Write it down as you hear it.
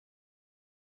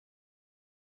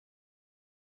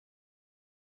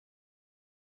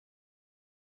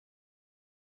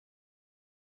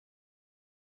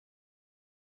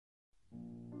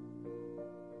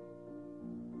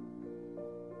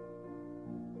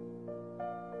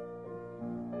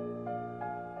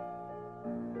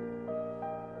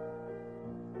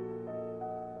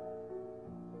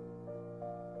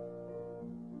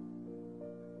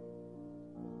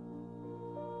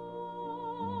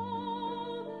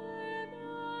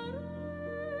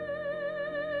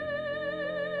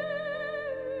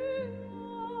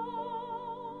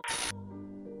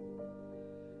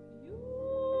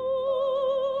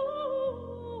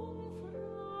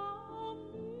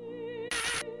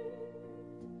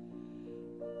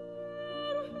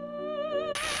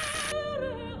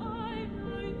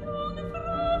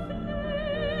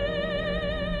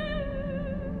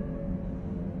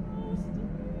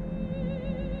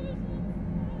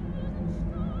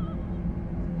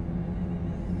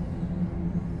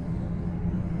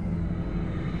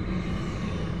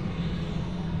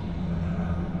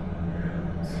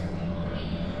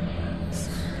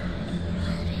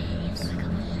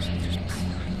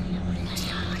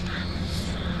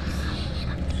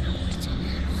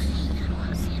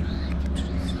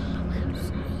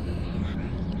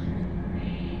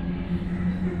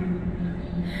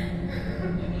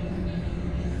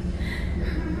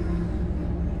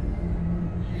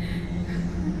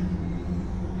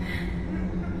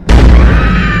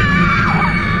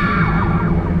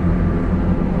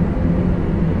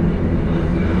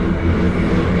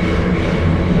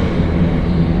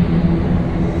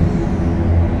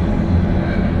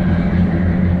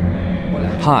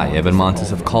Hi, Evan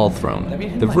Montes of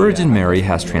Colthrone. The Virgin Mary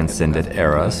has transcended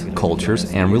eras,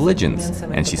 cultures, and religions,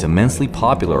 and she's immensely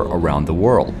popular around the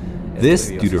world. This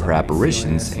due to her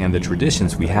apparitions and the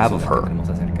traditions we have of her.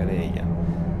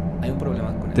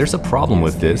 There's a problem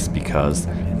with this because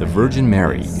the Virgin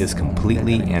Mary is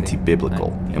completely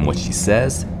anti-biblical in what she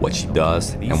says, what she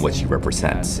does, and what she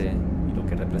represents.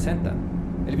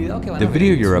 The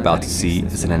video you're about to see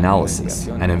is an analysis,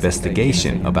 an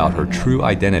investigation about her true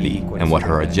identity and what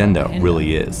her agenda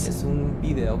really is.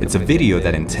 It's a video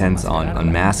that intends on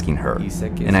unmasking her,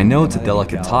 and I know it's a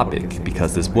delicate topic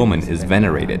because this woman is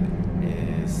venerated.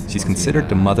 She's considered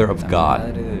the Mother of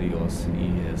God,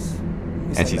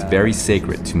 and she's very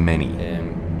sacred to many,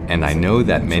 and I know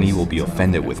that many will be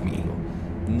offended with me.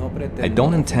 I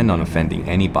don't intend on offending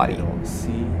anybody,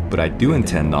 but I do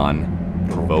intend on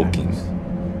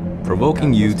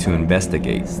provoking you to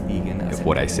investigate if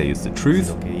what I say is the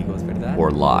truth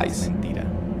or lies.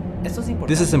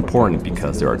 This is important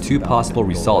because there are two possible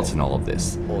results in all of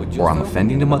this. Or I'm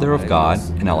offending the Mother of God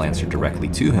and I'll answer directly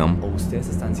to him,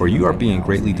 or you are being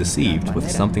greatly deceived with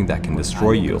something that can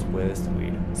destroy you.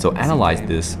 So analyze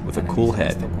this with a cool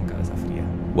head.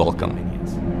 Welcome.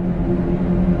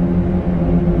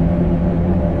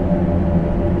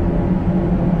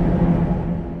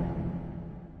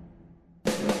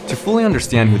 To fully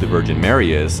understand who the Virgin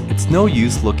Mary is, it's no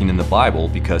use looking in the Bible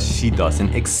because she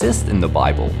doesn't exist in the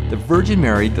Bible. The Virgin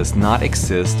Mary does not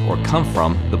exist or come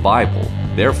from the Bible.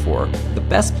 Therefore, the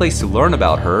best place to learn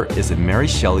about her is in Mary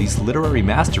Shelley's literary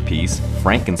masterpiece,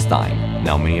 Frankenstein.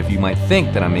 Now, many of you might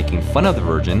think that I'm making fun of the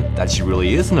Virgin, that she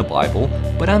really is in the Bible,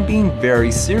 but I'm being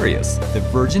very serious. The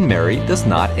Virgin Mary does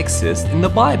not exist in the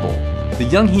Bible. The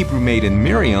young Hebrew maiden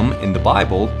Miriam in the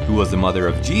Bible, who was the mother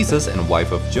of Jesus and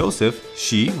wife of Joseph,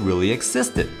 she really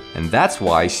existed. And that's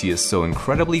why she is so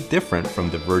incredibly different from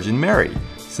the Virgin Mary,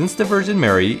 since the Virgin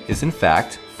Mary is in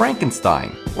fact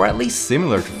Frankenstein, or at least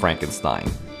similar to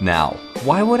Frankenstein. Now,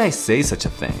 why would I say such a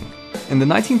thing? In the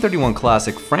 1931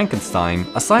 classic Frankenstein,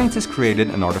 a scientist created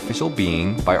an artificial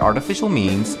being by artificial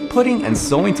means, putting and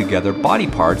sewing together body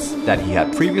parts that he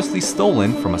had previously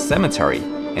stolen from a cemetery,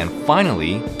 and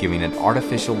finally giving it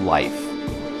artificial life.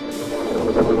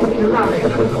 It's alive!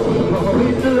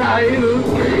 It's alive!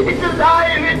 It's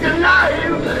alive! It's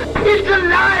alive! It's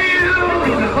alive!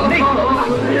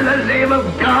 In the name of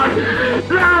God!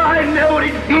 Now I know what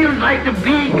it feels like to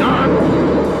be God!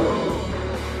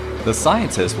 The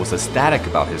scientist was ecstatic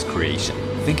about his creation,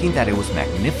 thinking that it was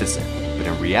magnificent, but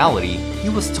in reality, he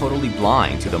was totally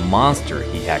blind to the monster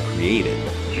he had created.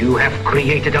 You have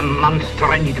created a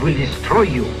monster and it will destroy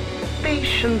you.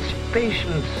 Patience,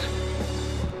 patience.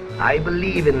 I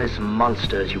believe in this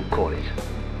monster, as you call it.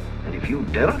 And if you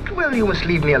don't, well, you must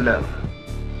leave me alone.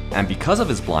 And because of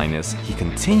his blindness, he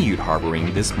continued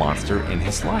harboring this monster in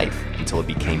his life until it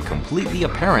became completely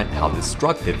apparent how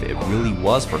destructive it really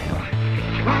was for him.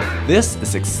 This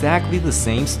is exactly the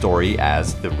same story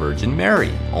as the Virgin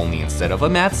Mary, only instead of a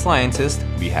mad scientist,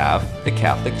 we have the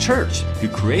Catholic Church, who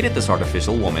created this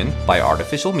artificial woman by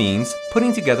artificial means,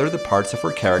 putting together the parts of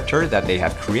her character that they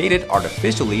have created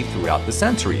artificially throughout the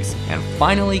centuries, and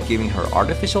finally giving her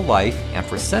artificial life and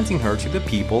presenting her to the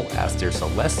people as their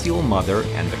celestial mother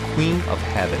and the Queen of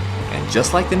Heaven. And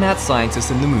just like the mad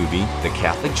scientist in the movie, the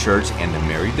Catholic Church and the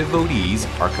Mary devotees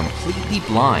are completely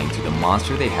blind to the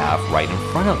monster they have right in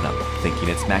front of them, thinking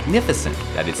it's magnificent,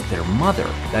 that it's their mother,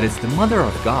 that it's the Mother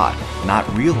of God, not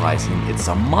realizing it's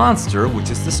a monster which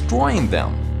is destroying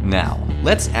them. Now,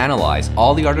 let's analyze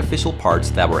all the artificial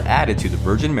parts that were added to the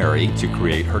Virgin Mary to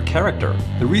create her character.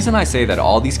 The reason I say that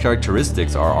all these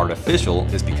characteristics are artificial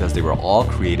is because they were all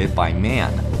created by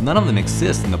man. None of them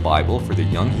exist in the Bible for the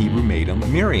young Hebrew maiden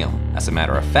Miriam. As a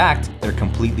matter of fact, they're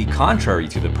completely contrary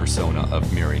to the persona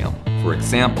of Miriam. For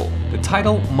example, the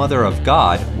title Mother of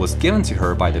God was given to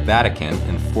her by the Vatican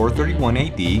in 431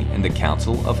 AD in the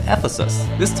Council of Ephesus.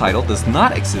 This title does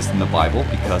not exist in the Bible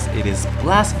because it is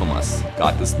blasphemous.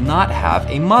 God does not have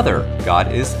a mother.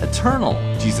 God is eternal.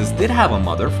 Jesus did have a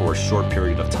mother for a short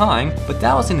period of time, but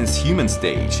that was in his human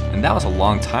stage, and that was a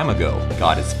long time ago.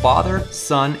 God is Father,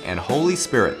 Son, and Holy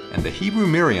Spirit, and the Hebrew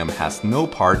Miriam has no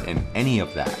part in any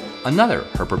of that. Another,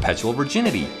 her perpetual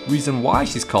virginity, reason why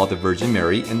she's called the Virgin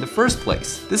Mary in the first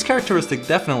place. This characteristic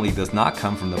definitely does not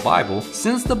come from the Bible,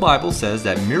 since the Bible says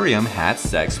that Miriam had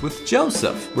sex with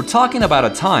Joseph. We're talking about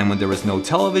a time when there was no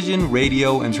television,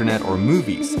 radio, internet, or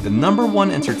movies. The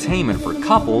 #1 entertainment for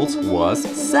couples was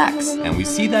sex, and we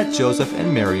see that Joseph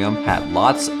and Miriam had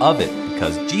lots of it,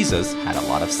 because Jesus had a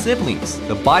lot of siblings.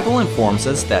 The Bible informs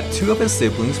us that 2 of his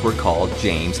siblings were called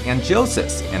James and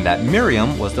Joseph, and that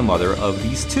Miriam was the mother of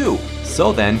these 2.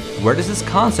 So then, where does this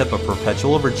concept of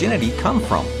perpetual virginity come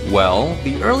from? Well,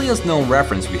 the earliest known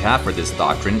reference we have for this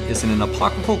doctrine is in an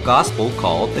apocryphal gospel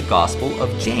called the Gospel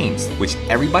of James, which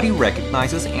everybody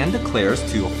recognizes and declares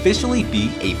to officially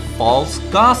be a false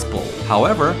gospel.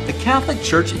 However, the Catholic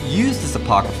Church used this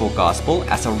apocryphal gospel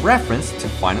as a reference to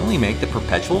finally make the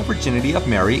perpetual virginity of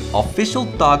Mary official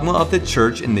dogma of the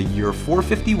Church in the year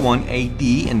 451 AD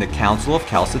in the Council of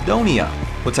Chalcedon.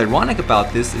 What's ironic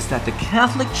about this is that the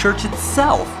Catholic Church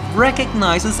itself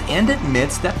recognizes and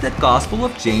admits that the Gospel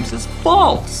of James is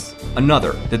false.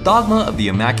 Another, the dogma of the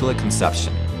Immaculate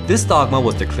Conception. This dogma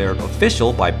was declared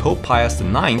official by Pope Pius IX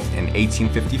in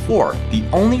 1854. The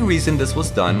only reason this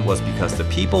was done was because the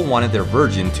people wanted their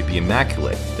virgin to be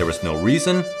immaculate. There was no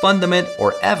reason, fundament,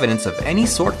 or evidence of any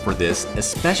sort for this,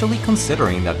 especially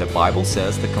considering that the Bible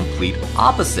says the complete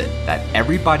opposite, that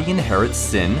everybody inherits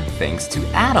sin thanks to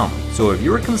Adam. So if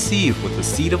you were conceived with the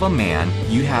seed of a man,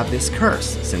 you have this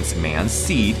curse, since man's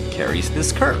seed carries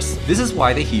this curse. This is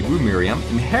why the Hebrew Miriam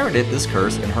inherited this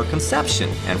curse in her conception,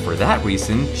 and for that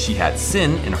reason, she had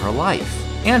sin in her life.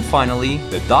 And finally,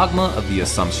 the dogma of the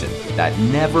Assumption, that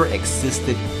never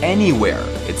existed anywhere.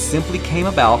 It simply came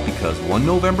about because one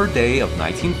November day of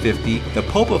 1950, the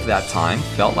Pope of that time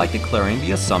felt like declaring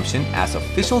the Assumption as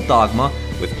official dogma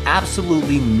with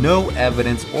absolutely no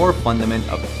evidence or fundament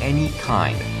of any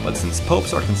kind. But since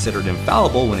popes are considered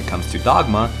infallible when it comes to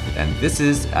dogma, then this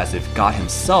is as if God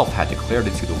himself had declared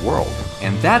it to the world.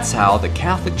 And that's how the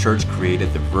Catholic Church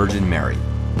created the Virgin Mary.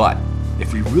 But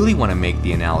if we really want to make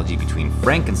the analogy between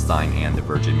Frankenstein and the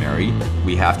Virgin Mary,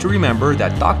 we have to remember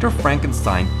that Dr.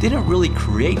 Frankenstein didn't really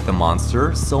create the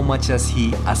monster so much as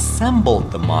he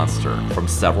assembled the monster from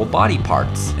several body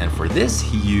parts. And for this,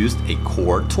 he used a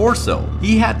core torso.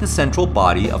 He had the central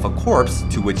body of a corpse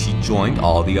to which he joined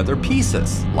all the other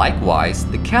pieces. Likewise,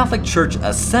 the Catholic Church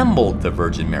assembled the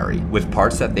Virgin Mary with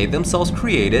parts that they themselves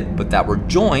created but that were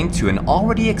joined to an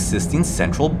already existing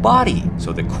central body.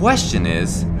 So the question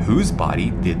is, whose body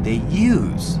did they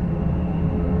use?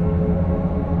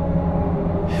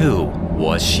 Who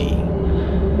was she?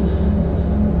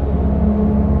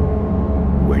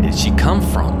 Where did she come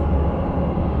from?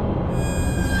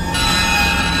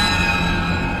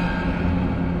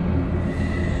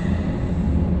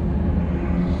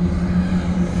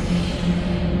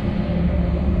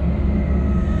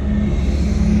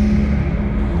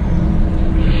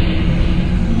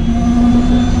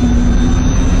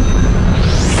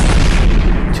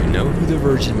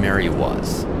 Virgin Mary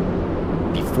was,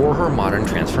 before her modern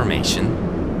transformation,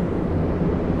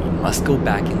 we must go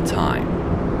back in time.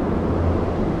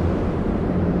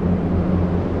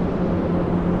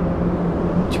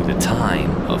 To the time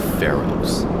of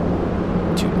pharaohs,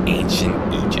 to ancient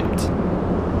Egypt.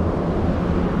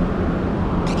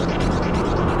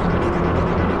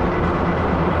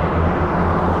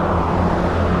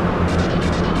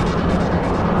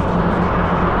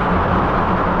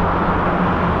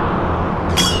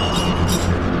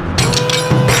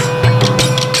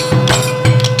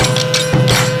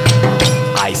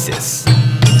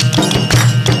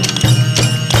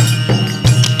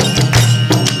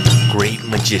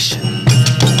 Magician,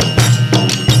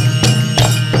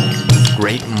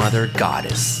 Great Mother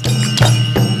Goddess,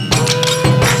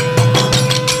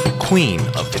 Queen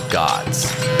of the Gods,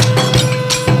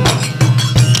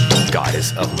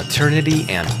 Goddess of Maternity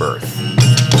and Birth,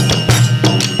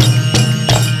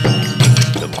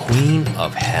 the Queen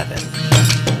of Heaven.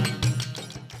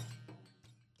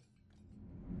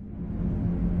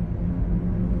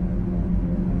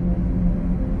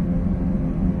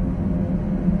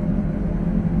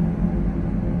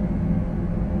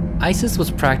 Isis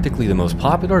was practically the most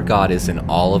popular goddess in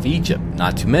all of Egypt,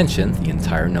 not to mention the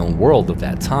entire known world of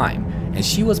that time, and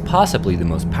she was possibly the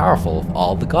most powerful of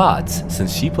all the gods,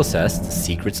 since she possessed the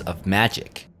secrets of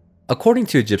magic. According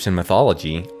to Egyptian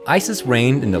mythology, Isis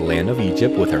reigned in the land of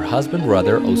Egypt with her husband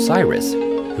brother Osiris,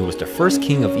 who was the first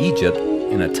king of Egypt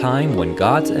in a time when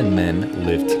gods and men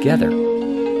lived together.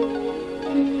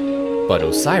 But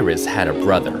Osiris had a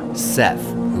brother, Seth,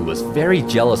 who was very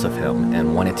jealous of him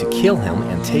and wanted to kill him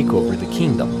and take over the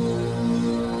kingdom.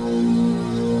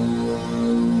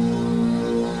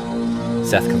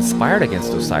 Seth conspired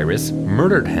against Osiris,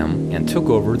 murdered him, and took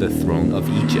over the throne of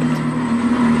Egypt.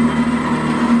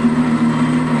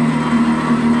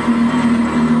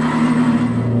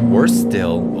 Worse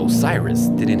still, Osiris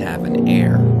didn't have an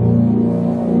heir.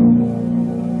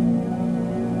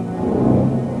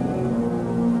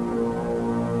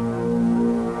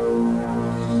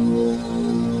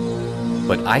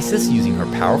 But Isis, using her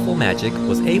powerful magic,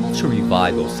 was able to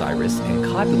revive Osiris and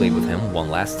copulate with him one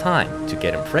last time to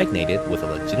get impregnated with a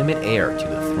legitimate heir to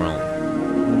the throne.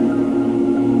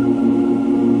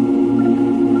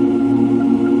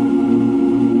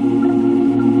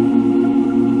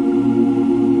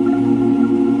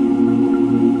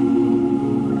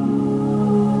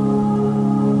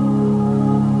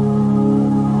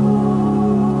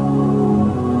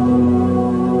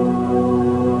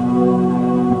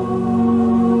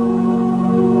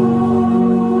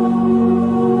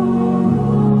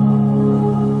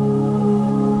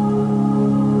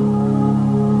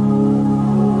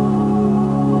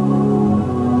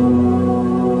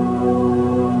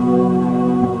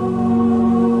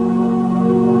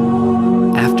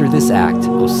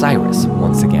 Osiris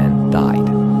once again died.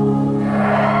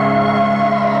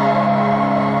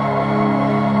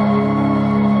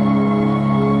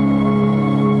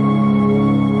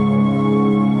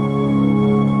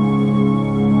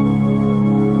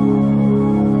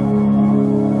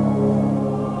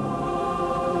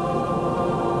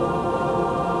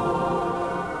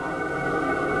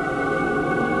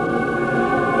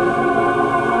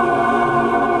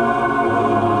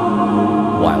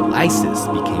 Isis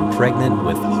became pregnant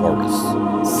with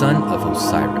Horus, son of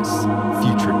Osiris,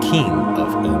 future king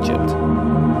of Egypt.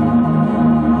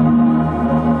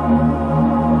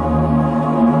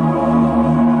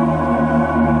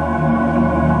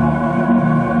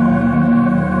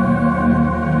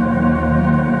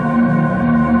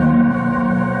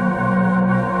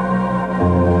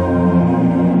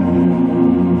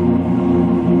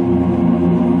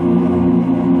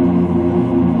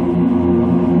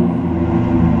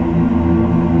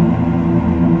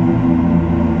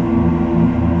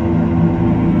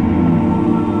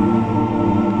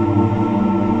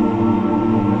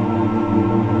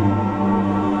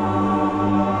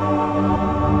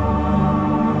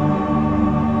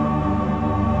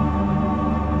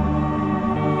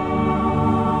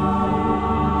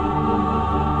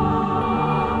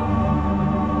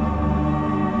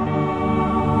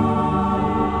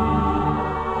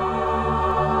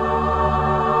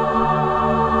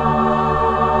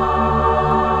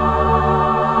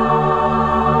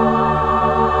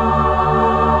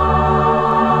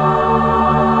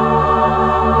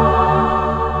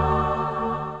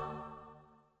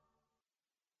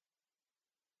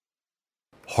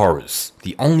 Horus,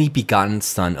 the only begotten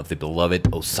son of the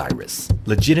beloved Osiris,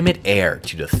 legitimate heir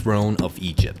to the throne of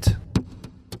Egypt.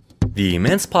 The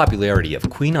immense popularity of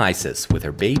Queen Isis with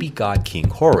her baby god King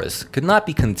Horus could not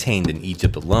be contained in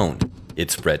Egypt alone. It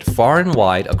spread far and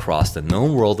wide across the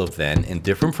known world of then in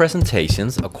different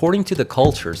presentations according to the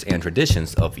cultures and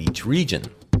traditions of each region.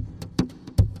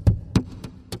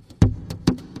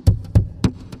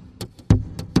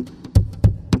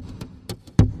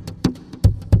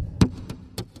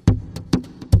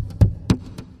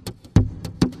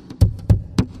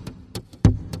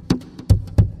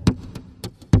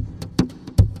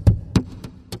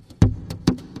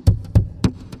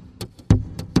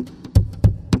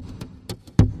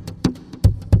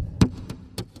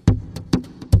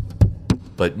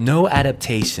 But no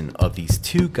adaptation of these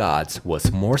two gods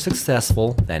was more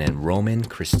successful than in Roman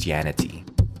Christianity.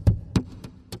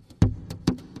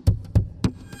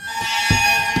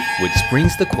 Which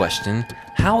brings the question,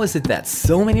 how is it that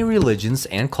so many religions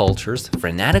and cultures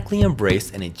fanatically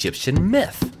embrace an Egyptian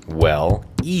myth? Well,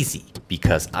 easy,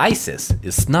 because Isis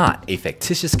is not a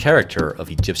fictitious character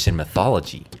of Egyptian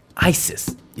mythology.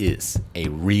 Isis is a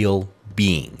real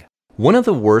being. One of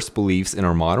the worst beliefs in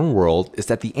our modern world is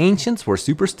that the ancients were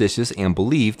superstitious and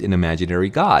believed in imaginary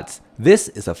gods. This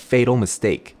is a fatal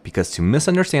mistake, because to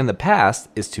misunderstand the past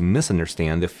is to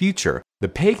misunderstand the future. The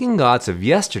pagan gods of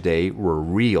yesterday were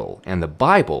real, and the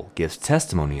Bible gives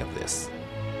testimony of this.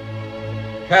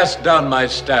 Cast down my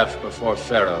staff before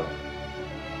Pharaoh,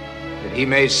 that he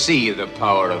may see the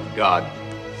power of God.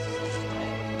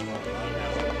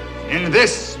 In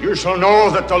this you shall know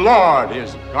that the Lord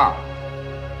is God.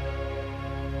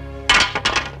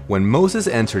 When Moses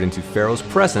entered into Pharaoh's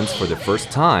presence for the first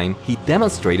time, he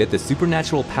demonstrated the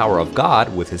supernatural power of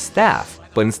God with his staff.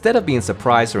 But instead of being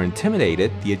surprised or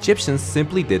intimidated, the Egyptians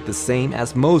simply did the same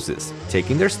as Moses,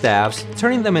 taking their staffs,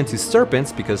 turning them into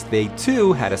serpents because they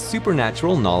too had a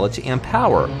supernatural knowledge and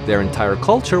power. Their entire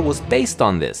culture was based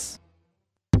on this.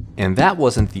 And that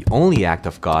wasn't the only act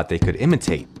of God they could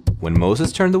imitate. When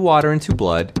Moses turned the water into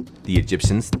blood, the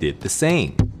Egyptians did the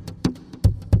same.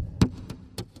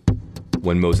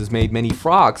 When Moses made many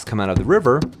frogs come out of the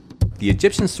river, the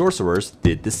Egyptian sorcerers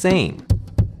did the same.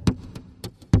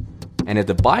 And if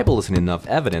the Bible isn't enough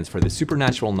evidence for the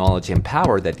supernatural knowledge and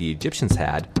power that the Egyptians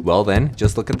had, well then,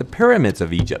 just look at the pyramids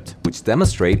of Egypt, which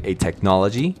demonstrate a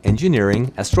technology,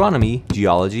 engineering, astronomy,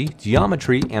 geology,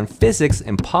 geometry, and physics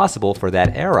impossible for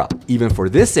that era. Even for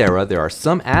this era, there are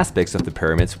some aspects of the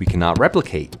pyramids we cannot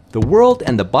replicate. The world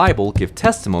and the Bible give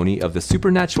testimony of the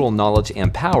supernatural knowledge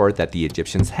and power that the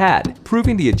Egyptians had,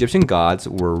 proving the Egyptian gods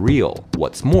were real.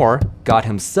 What's more, God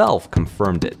himself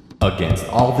confirmed it. Against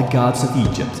all the gods of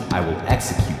Egypt, I will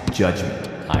execute judgment.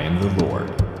 I am the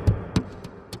Lord.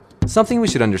 Something we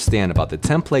should understand about the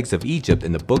 10 plagues of Egypt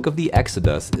in the book of the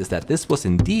Exodus is that this was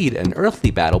indeed an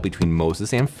earthly battle between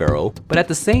Moses and Pharaoh, but at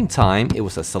the same time, it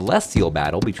was a celestial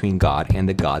battle between God and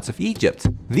the gods of Egypt.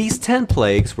 These 10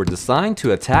 plagues were designed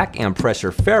to attack and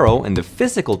pressure Pharaoh in the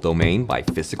physical domain by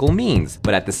physical means,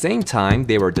 but at the same time,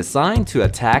 they were designed to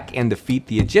attack and defeat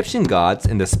the Egyptian gods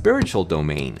in the spiritual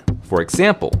domain. For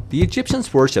example, the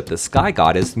Egyptians worshipped the sky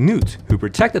goddess Nut, who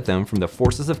protected them from the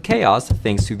forces of chaos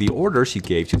thanks to the order she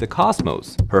gave to the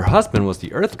cosmos. Her husband was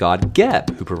the earth god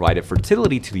Geb, who provided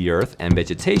fertility to the earth and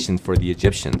vegetation for the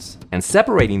Egyptians. And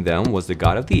separating them was the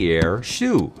god of the air,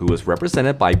 Shu, who was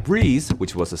represented by breeze,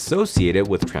 which was associated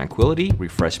with tranquility,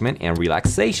 refreshment, and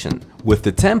relaxation. With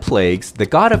the 10 plagues, the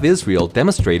God of Israel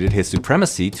demonstrated his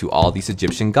supremacy to all these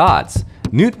Egyptian gods.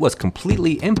 Nut was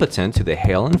completely impotent to the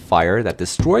hail and fire that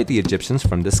destroyed the Egyptians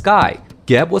from the sky.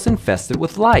 Geb was infested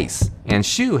with lice, and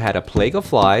Shu had a plague of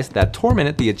flies that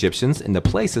tormented the Egyptians in the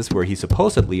places where he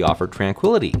supposedly offered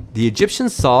tranquility. The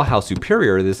Egyptians saw how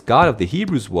superior this god of the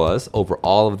Hebrews was over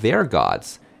all of their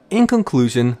gods. In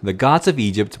conclusion, the gods of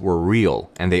Egypt were real,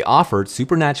 and they offered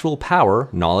supernatural power,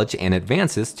 knowledge, and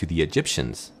advances to the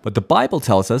Egyptians. But the Bible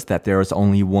tells us that there is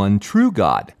only one true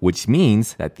God, which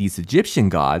means that these Egyptian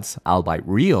gods, albeit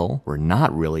real, were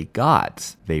not really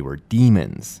gods. They were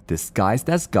demons, disguised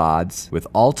as gods, with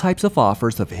all types of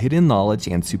offers of hidden knowledge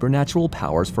and supernatural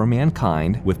powers for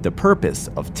mankind, with the purpose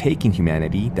of taking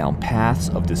humanity down paths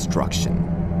of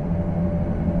destruction.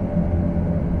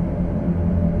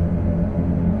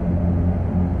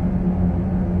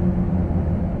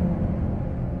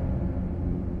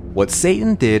 What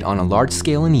Satan did on a large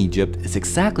scale in Egypt is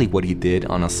exactly what he did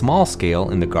on a small scale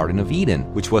in the Garden of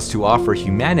Eden, which was to offer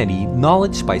humanity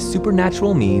knowledge by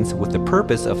supernatural means with the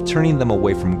purpose of turning them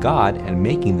away from God and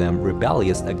making them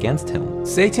rebellious against him.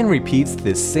 Satan repeats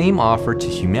this same offer to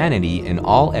humanity in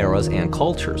all eras and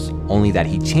cultures, only that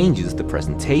he changes the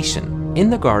presentation. In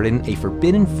the garden, a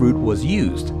forbidden fruit was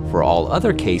used. For all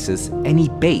other cases, any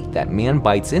bait that man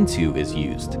bites into is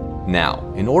used.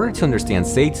 Now, in order to understand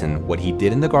Satan, what he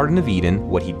did in the Garden of Eden,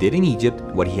 what he did in Egypt,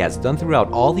 what he has done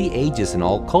throughout all the ages and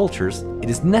all cultures,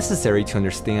 it is necessary to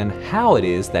understand how it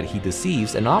is that he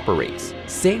deceives and operates.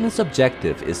 Satan's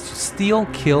objective is to steal,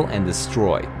 kill, and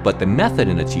destroy, but the method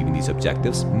in achieving these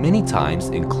objectives many times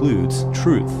includes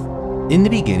truth. In the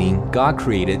beginning, God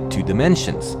created 2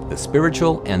 dimensions, the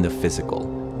spiritual and the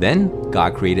physical. Then,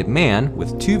 God created man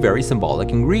with 2 very symbolic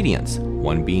ingredients,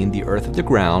 one being the earth of the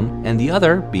ground and the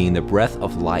other being the breath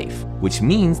of life, which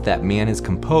means that man is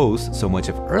composed so much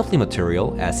of earthly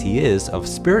material as he is of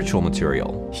spiritual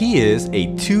material. He is a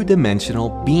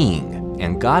 2-dimensional being,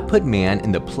 and God put man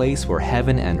in the place where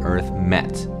heaven and earth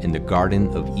met, in the Garden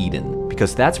of Eden,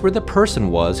 because that's where the person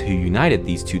was who united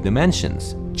these 2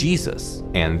 dimensions, Jesus.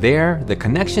 And there, the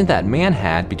connection that man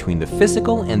had between the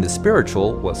physical and the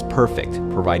spiritual was perfect,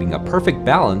 providing a perfect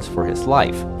balance for his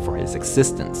life, for his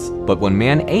existence. But when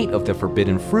man ate of the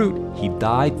forbidden fruit, he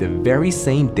died the very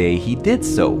same day he did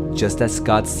so, just as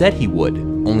God said he would.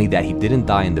 Only that he didn't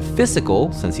die in the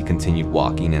physical, since he continued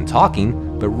walking and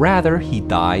talking, but rather he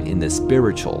died in the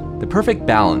spiritual. The perfect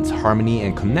balance, harmony,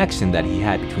 and connection that he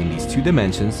had between these 2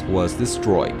 dimensions was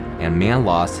destroyed, and man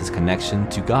lost his connection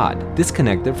to God,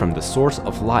 disconnected from the source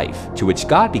of life, to which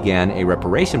God began a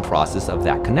reparation process of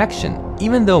that connection.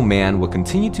 Even though man would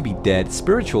continue to be dead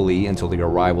spiritually until the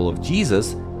arrival of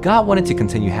Jesus, God wanted to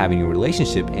continue having a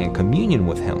relationship and communion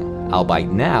with him.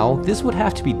 Albeit now, this would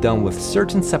have to be done with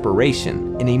certain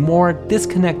separation, in a more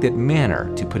disconnected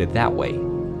manner, to put it that way.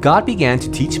 God began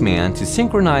to teach man to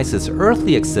synchronize his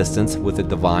earthly existence with the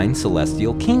divine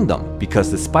celestial kingdom, because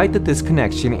despite the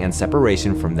disconnection and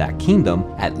separation from that kingdom,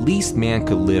 at least man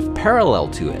could live parallel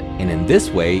to it, and in this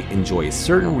way enjoy a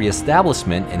certain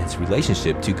reestablishment in his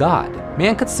relationship to God.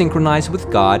 Man could synchronize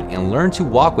with God and learn to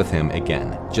walk with him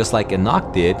again, just like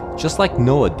Enoch did, just like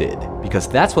Noah did, because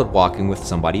that's what walking with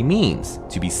somebody means,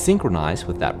 to be synchronized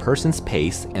with that person's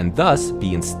pace and thus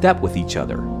be in step with each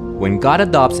other. When God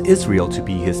adopts Israel to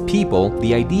be his people,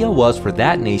 the idea was for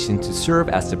that nation to serve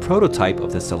as the prototype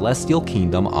of the celestial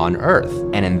kingdom on earth.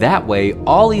 And in that way,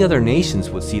 all the other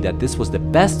nations would see that this was the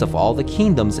best of all the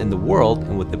kingdoms in the world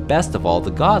and with the best of all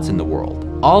the gods in the world.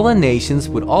 All the nations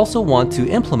would also want to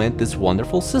implement this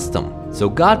wonderful system. So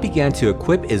God began to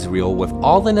equip Israel with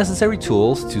all the necessary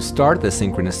tools to start the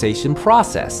synchronization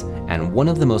process, and one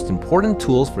of the most important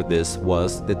tools for this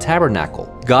was the tabernacle.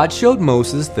 God showed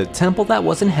Moses the temple that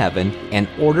was in heaven and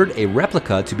ordered a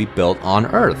replica to be built on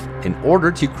earth in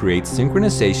order to create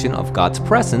synchronization of God's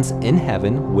presence in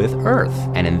heaven with earth,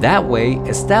 and in that way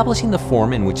establishing the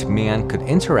form in which man could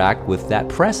interact with that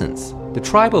presence. the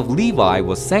tribe of Levi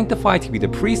was sanctified to be the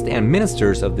priests and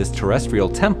ministers of this terrestrial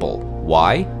temple.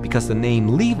 Why? Because the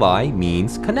name Levi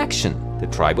means connection. The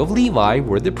tribe of Levi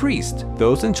were the priests,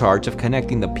 those in charge of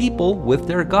connecting the people with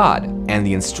their God. And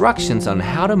the instructions on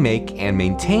how to make and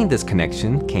maintain this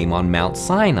connection came on Mount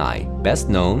Sinai, best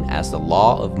known as the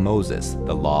Law of Moses,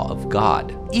 the Law of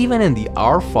God. Even in the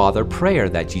Our Father prayer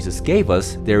that Jesus gave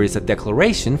us, there is a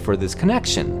declaration for this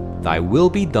connection. Thy will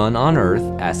be done on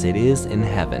earth as it is in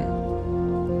heaven.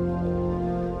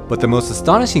 But the most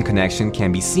astonishing connection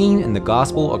can be seen in the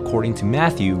Gospel according to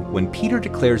Matthew when Peter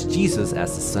declares Jesus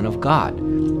as the Son of God.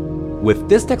 With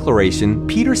this declaration,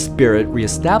 Peter's spirit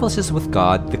reestablishes with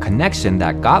God the connection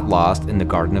that got lost in the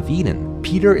Garden of Eden.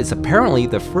 Peter is apparently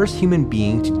the first human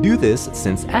being to do this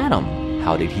since Adam.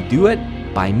 How did he do it?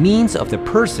 By means of the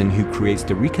person who creates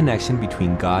the reconnection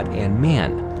between God and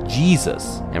man,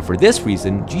 Jesus. And for this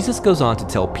reason, Jesus goes on to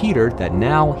tell Peter that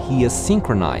now he is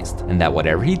synchronized, and that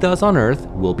whatever he does on earth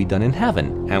will be done in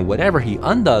heaven, and whatever he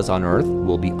undoes on earth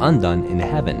will be undone in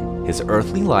heaven. His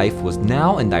earthly life was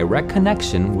now in direct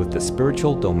connection with the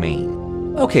spiritual domain.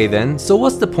 Okay then, so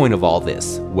what's the point of all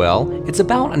this? Well, it's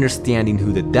about understanding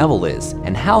who the devil is,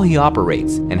 and how he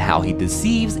operates, and how he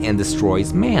deceives and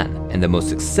destroys man. And the most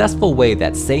successful way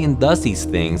that Satan does these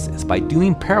things is by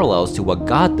doing parallels to what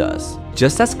God does.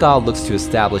 Just as God looks to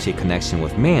establish a connection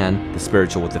with man, the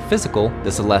spiritual with the physical,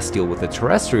 the celestial with the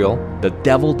terrestrial, the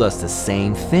devil does the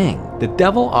same thing. The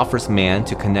devil offers man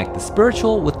to connect the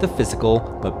spiritual with the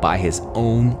physical, but by his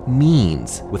own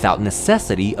means, without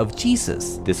necessity of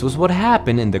Jesus. This was what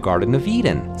happened in the Garden of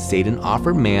Eden. Satan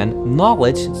offered man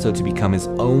knowledge so to become his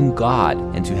own God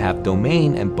and to have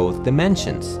domain in both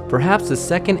dimensions. Perhaps the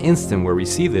second instant where we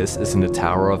see this is in the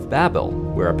Tower of Babel,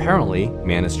 where apparently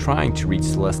man is trying to reach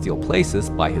celestial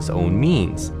places by his own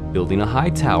means, building a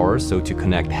high tower so to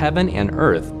connect heaven and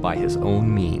earth by his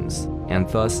own means. And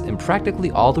thus, in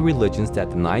practically all the religions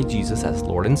that deny Jesus as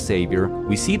Lord and Savior,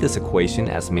 we see this equation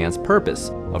as man's purpose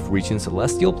of reaching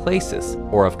celestial places,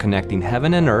 or of connecting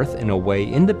heaven and earth in a way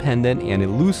independent and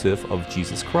elusive of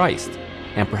Jesus Christ.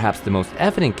 And perhaps the most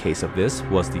evident case of this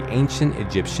was the ancient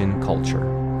Egyptian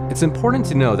culture. It's important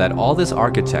to know that all this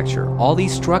architecture, all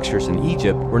these structures in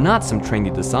Egypt were not some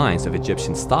trendy designs of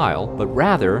Egyptian style, but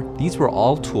rather, these were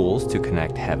all tools to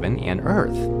connect heaven and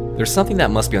earth. There's something that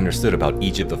must be understood about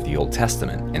Egypt of the Old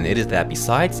Testament, and it is that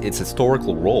besides its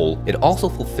historical role, it also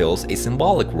fulfills a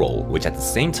symbolic role, which at the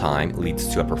same time leads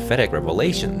to a prophetic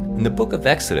revelation. In the book of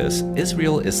Exodus,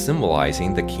 Israel is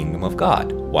symbolizing the kingdom of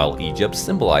God, while Egypt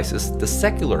symbolizes the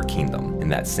secular kingdom. In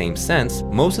that same sense,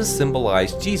 Moses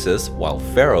symbolized Jesus, while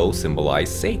Pharaoh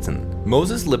symbolized Satan.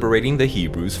 Moses liberating the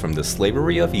Hebrews from the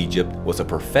slavery of Egypt was a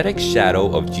prophetic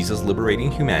shadow of Jesus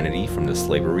liberating humanity from the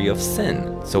slavery of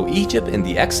sin. So Egypt in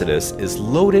the Exodus is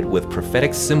loaded with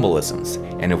prophetic symbolisms,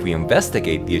 and if we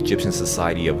investigate the Egyptian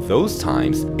society of those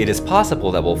times, it is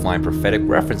possible that we'll find prophetic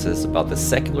references about the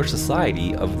secular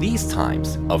society of these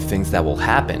times, of things that will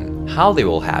happen, how they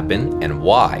will happen, and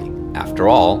why. After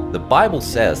all, the Bible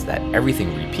says that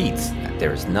everything repeats, that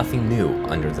there is nothing new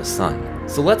under the sun.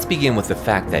 So let's begin with the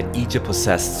fact that Egypt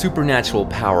possessed supernatural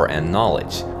power and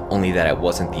knowledge, only that it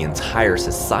wasn't the entire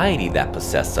society that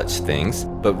possessed such things,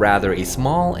 but rather a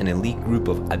small and elite group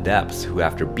of adepts who,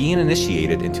 after being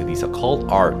initiated into these occult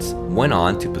arts, went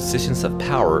on to positions of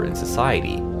power in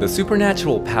society. The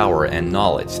supernatural power and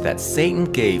knowledge that Satan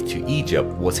gave to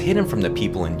Egypt was hidden from the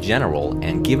people in general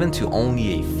and given to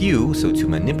only a few so to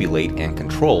manipulate and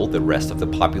control the rest of the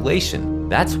population.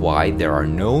 That's why there are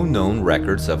no known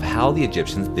records of how the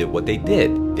Egyptians did what they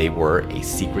did. They were a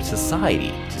secret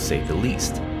society, to say the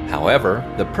least. However,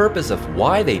 the purpose of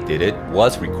why they did it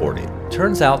was recorded.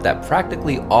 Turns out that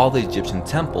practically all the Egyptian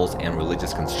temples and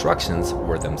religious constructions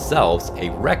were themselves a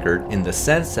record in the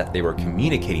sense that they were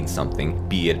communicating something,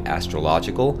 be it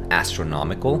astrological,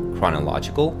 astronomical,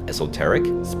 chronological, esoteric,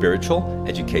 spiritual,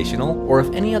 educational, or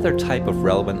of any other type of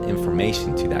relevant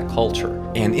information to that culture.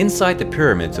 And inside the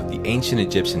pyramids of the ancient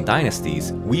Egyptian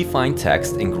dynasties, we find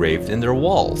texts engraved in their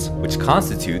walls, which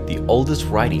constitute the oldest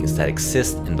writings that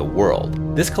exist in the world.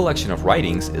 This collection of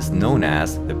writings is known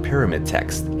as the Pyramid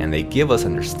Text, and they give us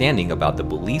understanding about the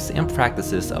beliefs and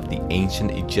practices of the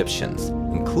ancient Egyptians,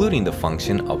 including the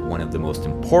function of one of the most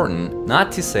important,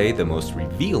 not to say the most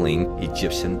revealing,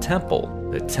 Egyptian temple.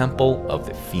 the Temple of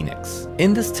the Phoenix.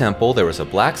 In this temple, there was a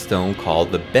black stone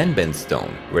called the Benben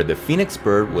stone, where the phoenix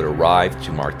bird would arrive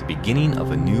to mark the beginning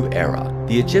of a new era.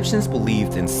 The Egyptians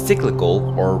believed in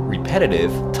cyclical or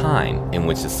repetitive time, in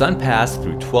which the sun passed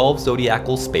through 12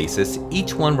 zodiacal spaces,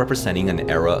 each one representing an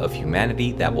era of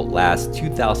humanity that will last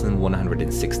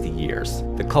 2,160 years.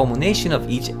 The culmination of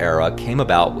each era came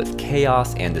about with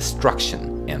chaos and destruction.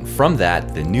 And from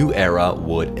that, the new era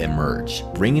would emerge,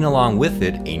 bringing along with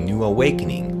it a new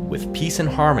awakening, with peace and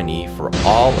harmony for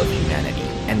all of humanity.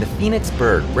 And the phoenix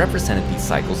bird represented these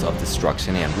cycles of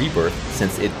destruction and rebirth,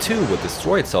 since it too would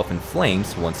destroy itself in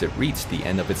flames once it reached the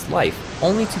end of its life,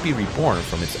 only to be reborn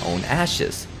from its own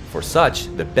ashes. For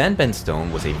such, the Benben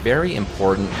stone was a very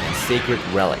important and sacred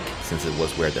relic, since it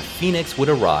was where the phoenix would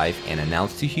arrive and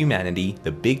announce to humanity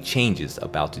the big changes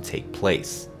about to take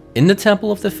place. In the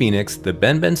Temple of the Phoenix, the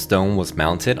Benben stone was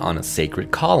mounted on a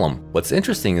sacred column. What's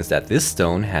interesting is that this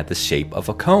stone had the shape of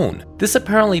a cone. This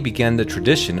apparently began the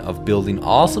tradition of building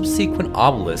all subsequent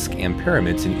obelisks and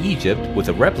pyramids in Egypt with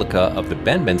a replica of the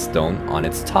Benben stone on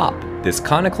its top. This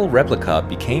conical replica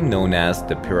became known as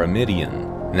the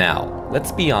Pyramidion. Now,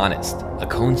 let's be honest, a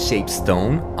cone-shaped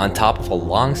stone on top of a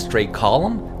long straight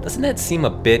column? Doesn't that seem a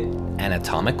bit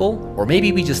anatomical? Or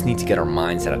maybe we just need to get our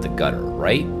minds out of the gutter,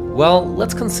 right? Well,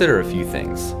 let's consider a few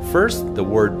things. First, the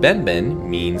word Benben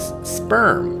means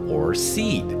sperm or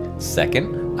seed.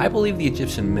 Second, I believe the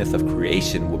Egyptian myth of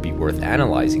creation would be worth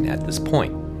analyzing at this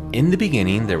point. In the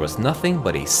beginning, there was nothing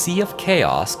but a sea of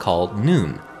chaos called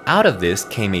Nun. Out of this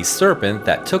came a serpent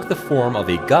that took the form of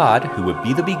a god who would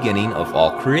be the beginning of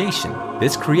all creation.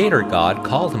 This creator god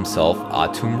called himself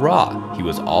Atum-Ra. He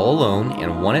was all alone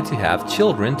and wanted to have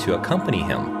children to accompany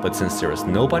him, but since there was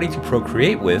nobody to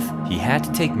procreate with, he had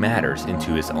to take matters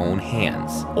into his own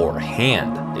hands, or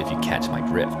hand, if you catch my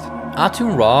drift.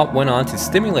 Atum-Ra went on to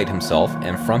stimulate himself,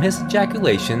 and from his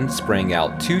ejaculation sprang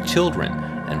out 2 children,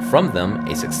 and from them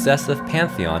a successive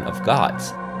pantheon of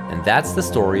gods. And that's the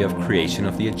story of creation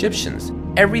of the Egyptians.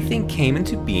 Everything came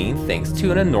into being thanks to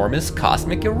an enormous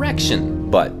cosmic erection.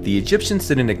 But the Egyptians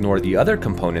didn't ignore the other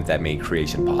component that made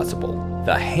creation possible,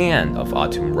 the hand of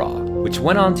Atum-Ra, which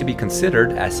went on to be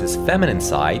considered as his feminine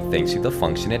side thanks to the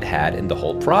function it had in the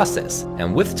whole process.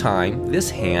 And with time, this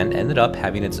hand ended up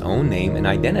having its own name and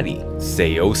identity,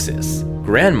 Seosis,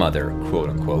 grandmother,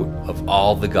 quote-unquote, of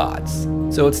all the gods.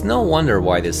 So it's no wonder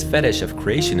why this fetish of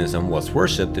creationism was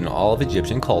worshipped in all of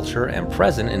Egyptian culture and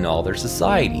present in all their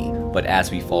society. But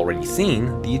as we've already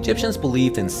seen, the Egyptians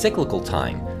believed in cyclical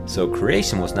time, so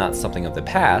creation was not something of the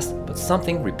past, but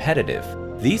something repetitive.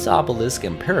 These obelisks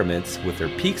and pyramids, with their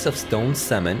peaks of stone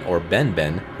semen or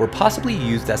benben, were possibly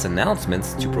used as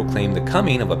announcements to proclaim the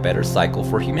coming of a better cycle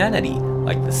for humanity,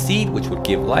 like the seed which would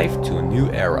give life to a new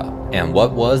era. And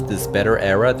what was this better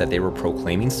era that they were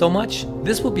proclaiming so much?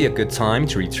 This would be a good time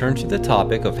to return to the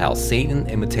topic of how Satan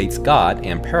imitates God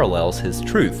and parallels his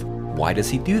truth. Why does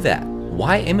he do that?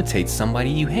 Why imitate somebody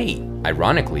you hate?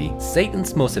 Ironically,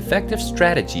 Satan's most effective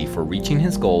strategy for reaching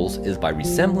his goals is by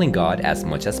resembling God as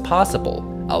much as possible.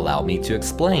 Allow me to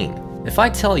explain. If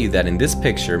I tell you that in this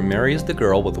picture, Mary is the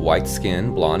girl with white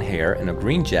skin, blonde hair, and a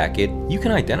green jacket, you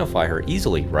can identify her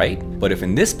easily, right? But if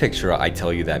in this picture I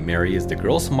tell you that Mary is the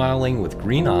girl smiling with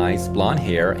green eyes, blonde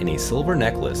hair, and a silver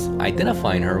necklace,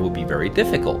 identifying her will be very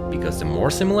difficult because the more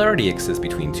similarity exists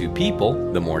between two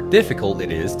people, the more difficult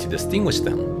it is to distinguish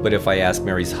them. But if I ask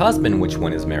Mary's husband which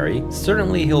one is Mary,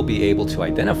 certainly he'll be able to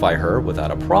identify her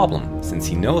without a problem, since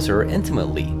he knows her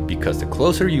intimately, because the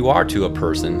closer you are to a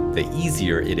person, the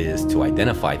easier it is to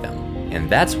identify them. And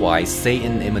that's why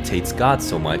Satan imitates God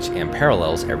so much and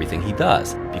parallels everything he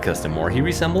does, because the more he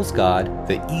resembles God,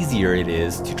 the easier it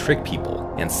is to trick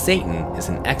people. And Satan is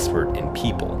an expert in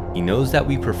people. He knows that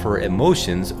we prefer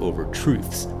emotions over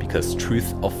truths, because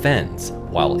truth offends,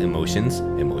 while emotions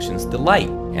delight.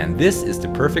 And this is the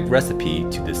perfect recipe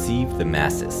to deceive the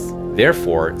masses.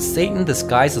 Therefore, Satan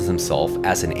disguises himself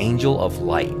as an angel of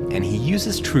light, and he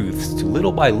uses truths to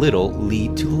little by little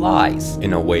lead to lies,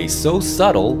 in a way so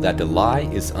subtle that the lie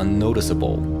is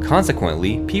unnoticeable.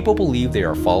 Consequently, people believe they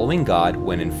are following God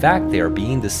when in fact they are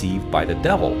being deceived by the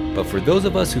devil. But for those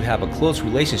of us who have a close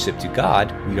relationship to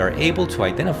God, we are able to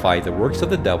identify the works of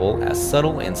the devil as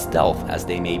subtle and stealth as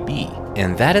they may be.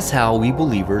 And that is how we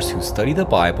believers who study the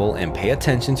Bible and pay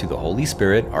attention to the Holy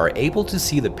Spirit are able to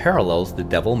see the parallels the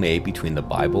devil made between the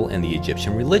Bible and the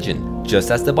Egyptian religion.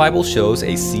 Just as the Bible shows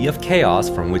a sea of chaos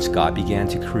from which God began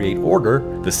to create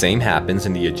order, the same happens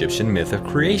in the Egyptian myth of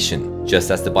creation.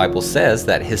 Just as the Bible says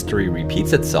that history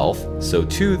repeats itself, so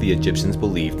too the Egyptians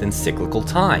believed in cyclical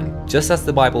time. Just as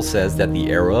the Bible says that the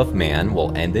era of man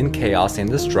will end in chaos and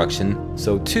destruction,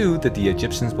 so too did the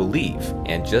Egyptians believe.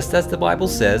 And just as the Bible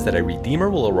says that a Redeemer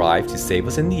will arrive to save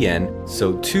us in the end,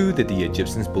 so too did the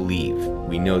Egyptians believe.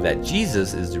 We know that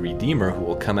Jesus is the Redeemer who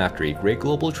will come after a great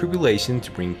global tribulation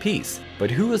to bring peace. But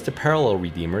who is the parallel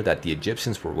Redeemer that the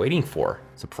Egyptians were waiting for?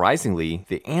 Surprisingly,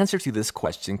 the answer to this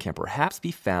question can perhaps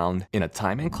be found in a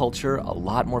time and culture a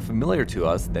lot more familiar to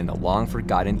us than the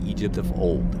long-forgotten Egypt of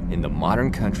old, in the modern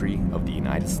country of the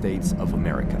United States of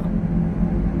America.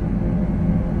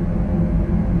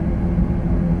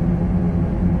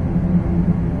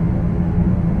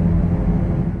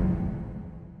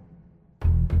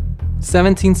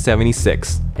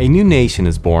 (1776), a new nation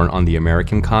is born on the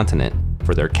American continent.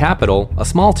 For their capital, a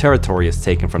small territory is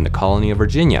taken from the colony of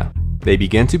Virginia. They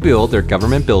begin to build their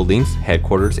government buildings,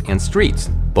 headquarters, and streets,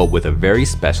 but with a very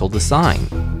special design.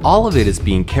 All of it is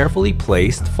being carefully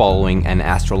placed following an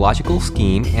astrological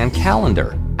scheme and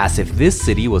calendar, as if this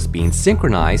city was being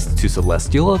synchronized to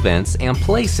celestial events and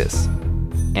places.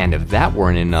 And if that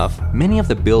weren't enough, many of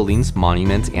the buildings,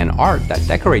 monuments, and art that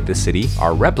decorate the city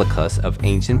are replicas of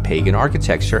ancient pagan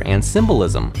architecture and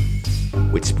symbolism.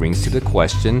 Which brings to the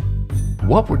question,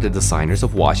 what were the designers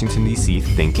of Washington, D.C.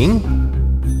 thinking?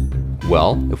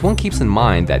 Well, if one keeps in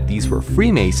mind that these were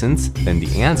Freemasons, then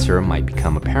the answer might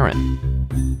become apparent.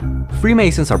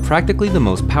 Freemasons are practically the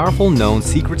most powerful known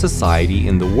secret society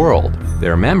in the world.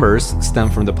 Their members stem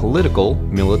from the political,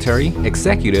 military,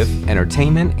 executive,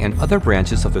 entertainment, and other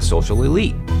branches of the social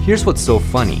elite. Here's what's so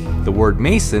funny. The word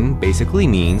Mason basically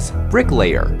means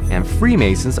bricklayer, and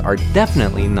Freemasons are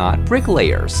definitely not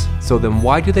bricklayers. So then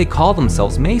why do they call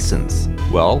themselves Masons?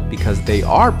 Well, because they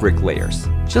are bricklayers.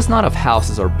 Just not of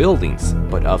houses or buildings,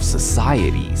 but of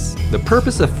societies. The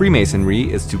purpose of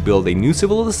Freemasonry is to build a new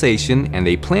civilization, and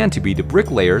they plan to be the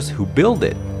bricklayers who build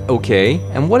it. Okay,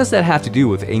 and what does that have to do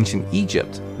with ancient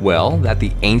Egypt? Well, that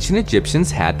the ancient Egyptians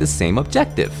had the same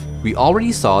objective. We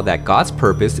already saw that God's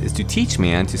purpose is to teach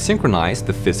man to synchronize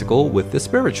the physical with the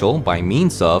spiritual by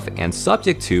means of and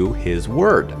subject to His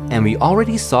Word. And we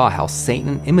already saw how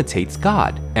Satan imitates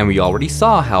God. And we already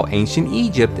saw how ancient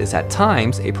Egypt is at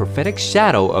times a prophetic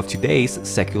shadow of today's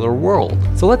secular world.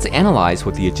 So let's analyze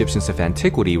what the Egyptians of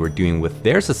antiquity were doing with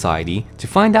their society to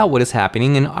find out what is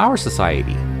happening in our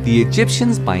society. The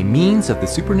Egyptians, by means of the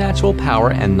supernatural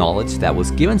power and knowledge that was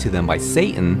given to them by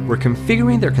Satan, were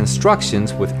configuring their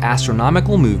constructions with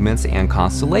astronomical movements and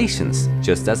constellations.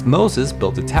 Just as Moses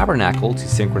built the tabernacle to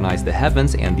synchronize the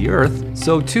heavens and the earth,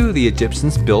 so too the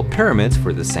Egyptians built pyramids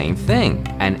for the same thing,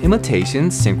 an imitation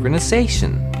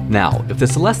synchronization. Now, if the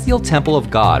celestial temple of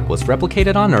God was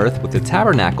replicated on earth with the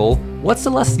tabernacle, what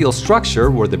celestial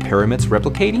structure were the pyramids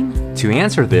replicating? To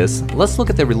answer this, let's look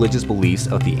at the religious beliefs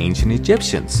of the ancient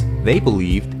Egyptians. They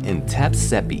believed in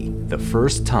Tep-Sepi, the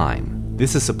first time.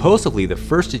 This is supposedly the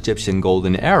first Egyptian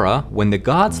golden era when the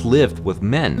gods lived with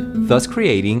men, thus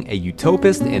creating a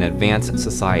utopist and advanced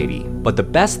society. But the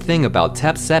best thing about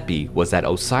Tep-Sepi was that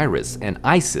Osiris and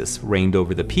Isis reigned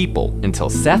over the people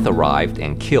until Seth arrived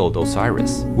and killed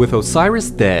Osiris. With Osiris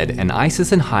dead and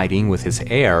Isis in hiding with his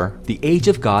heir, the age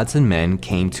of gods and men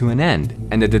came to an end,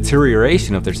 and the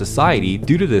deterioration of their society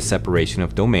due to the separation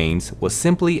of domains was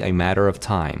simply a matter of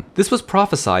time. This was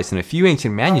prophesied in a few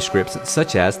ancient manuscripts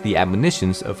such as the Admonitions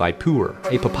of Ipuwer,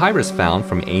 a papyrus found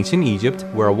from ancient Egypt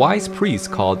where a wise priest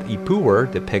called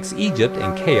Ipuwer depicts Egypt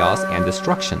in chaos and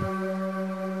destruction.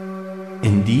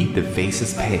 Indeed, the face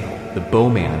is pale, the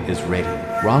bowman is ready,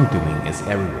 wrongdoing is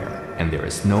everywhere, and there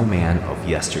is no man of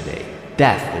yesterday.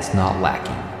 Death is not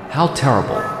lacking. How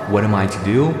terrible! What am I to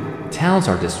do? Towns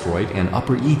are destroyed and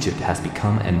Upper Egypt has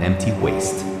become an empty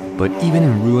waste. But even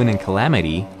in ruin and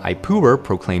calamity, Ipuwer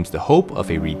proclaims the hope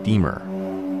of a Redeemer.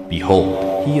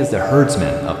 Behold, he is the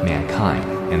herdsman of mankind,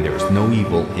 and there is no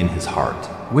evil in his heart.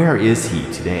 Where is he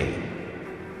today?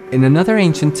 In another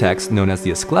ancient text known as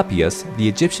the Asclepius, the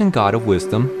Egyptian god of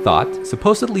wisdom, Thought,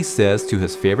 supposedly says to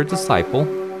his favorite disciple,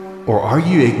 "Or are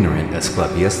you ignorant,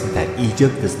 Asclepius, that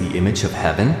Egypt is the image of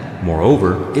heaven?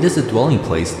 Moreover, it is the dwelling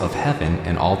place of heaven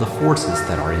and all the forces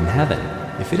that are in heaven.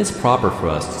 If it is proper for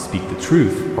us to speak the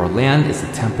truth, our land is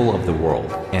the temple of the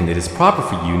world, and it is proper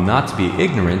for you not to be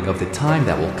ignorant of the time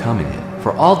that will come in it.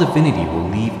 For all divinity will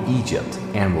leave Egypt,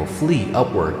 and will flee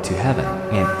upward to heaven,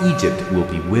 and Egypt will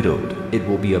be widowed. It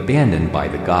will be abandoned by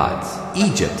the gods.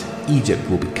 Egypt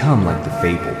will become like the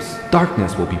fables.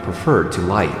 Darkness will be preferred to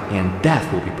light, and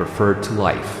death will be preferred to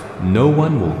life. No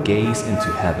one will gaze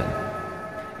into heaven."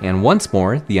 And once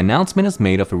more, the announcement is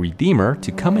made of a Redeemer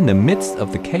to come in the midst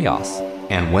of the chaos.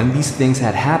 And when these things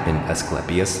had happened,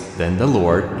 Asclepius, then the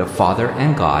Lord, the Father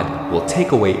and God, will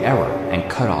take away error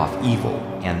and cut off evil.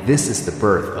 And this is the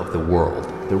birth of the world.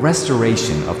 The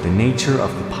restoration of the nature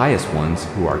of the pious ones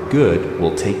who are good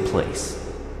will take place.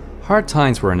 Hard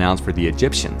times were announced for the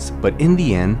Egyptians, but in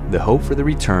the end, the hope for the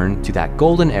return to that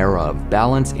golden era of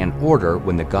balance and order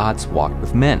when the gods walked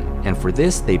with men. And for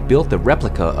this, they built the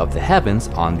replica of the heavens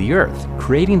on the earth,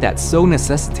 creating that so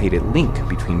necessitated link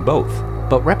between both.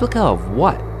 But replica of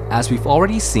what? As we've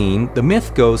already seen, the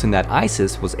myth goes in that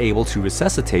Isis was able to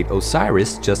resuscitate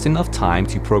Osiris just enough time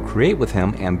to procreate with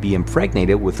him and be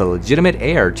impregnated with a legitimate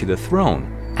heir to the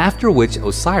throne. After which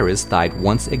Osiris died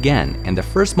once again, and the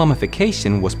first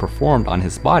mummification was performed on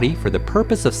his body for the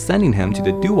purpose of sending him to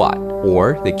the Duat,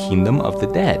 or the kingdom of the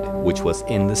dead, which was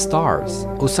in the stars.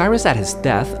 Osiris at his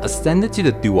death ascended to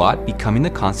the Duat, becoming the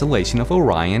constellation of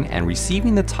Orion and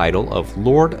receiving the title of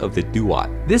Lord of the Duat.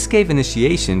 This gave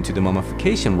initiation to the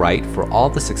mummification rite for all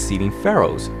the succeeding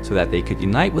pharaohs, so that they could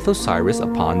unite with Osiris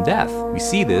upon death. We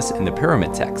see this in the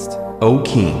pyramid text. O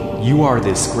king, you are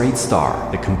this great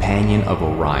star, the companion of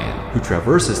Orion, who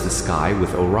traverses the sky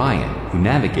with Orion, who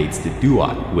navigates the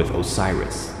Duat with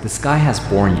Osiris. The sky has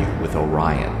borne you with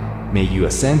Orion. May you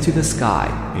ascend to the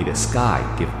sky, may the sky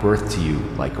give birth to you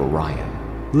like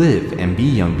Orion. Live and be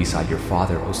young beside your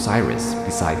father Osiris,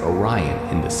 beside Orion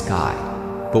in the sky.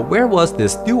 But where was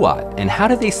this Duat, and how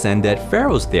did they send dead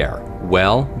pharaohs there?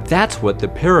 Well, that's what the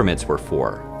pyramids were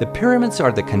for. The pyramids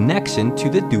are the connection to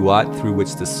the Duat through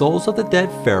which the souls of the dead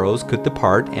pharaohs could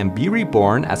depart and be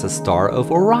reborn as a star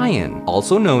of Orion,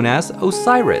 also known as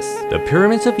Osiris. The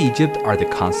pyramids of Egypt are the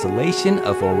constellation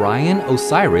of Orion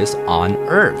Osiris on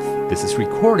earth. This is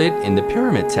recorded in the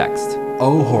pyramid text.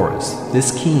 O Horus,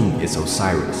 this king is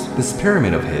Osiris. This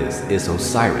pyramid of his is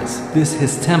Osiris. This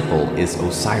his temple is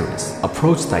Osiris.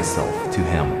 Approach thyself to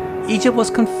him. Egypt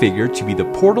was configured to be the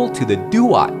portal to the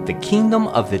Duat, the kingdom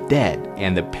of the dead,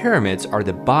 and the pyramids are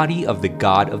the body of the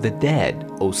god of the dead,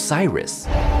 Osiris.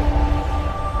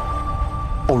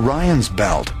 Orion's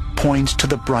belt points to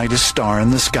the brightest star in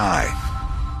the sky,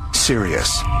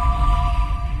 Sirius.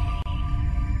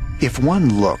 If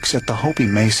one looks at the Hopi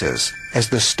mesas as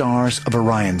the stars of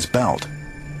Orion's belt,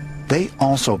 they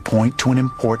also point to an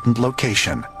important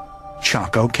location,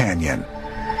 Chaco Canyon.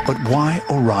 But why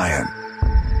Orion?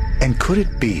 And could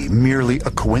it be merely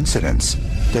a coincidence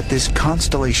that this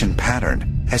constellation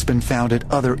pattern has been found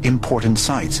at other important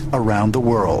sites around the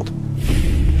world,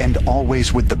 and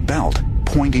always with the belt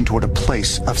pointing toward a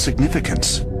place of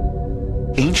significance?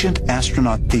 Ancient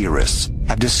astronaut theorists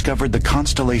have discovered the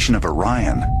constellation of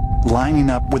Orion lining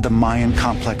up with the Mayan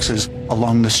complexes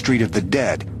along the Street of the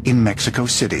Dead in Mexico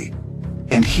City.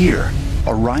 And here,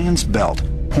 Orion's belt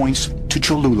points to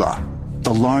Cholula,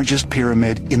 the largest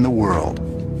pyramid in the world.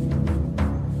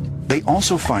 They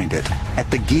also find it at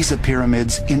the Giza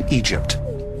pyramids in Egypt,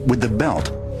 with the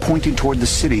belt pointing toward the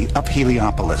city of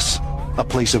Heliopolis, a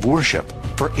place of worship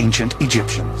for ancient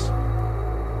Egyptians.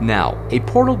 Now, a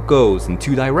portal goes in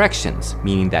two directions,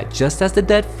 meaning that just as the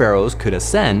dead pharaohs could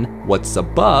ascend, what's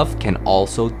above can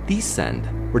also descend.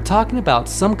 We're talking about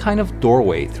some kind of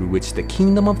doorway through which the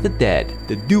kingdom of the dead,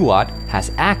 the Duat,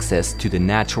 has access to the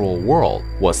natural world.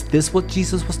 Was this what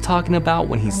Jesus was talking about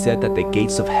when he said that the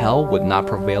gates of hell would not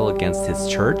prevail against his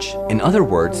church? In other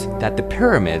words, that the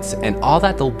pyramids and all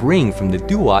that they'll bring from the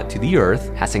Duat to the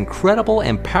earth, as incredible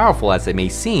and powerful as it may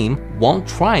seem, won't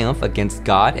triumph against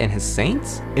God and his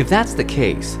saints? If that's the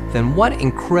case, then what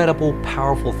incredible,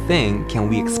 powerful thing can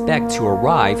we expect to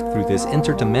arrive through this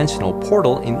interdimensional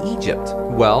portal in Egypt?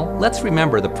 Well, let's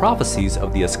remember the prophecies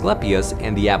of the Asclepius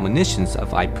and the admonitions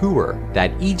of Ipuwer,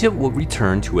 that Egypt will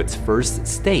return to its first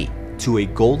state, to a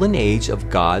golden age of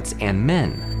gods and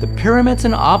men. The pyramids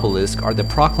and obelisk are the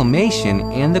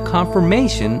proclamation and the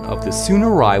confirmation of the soon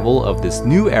arrival of this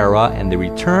new era and the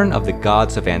return of the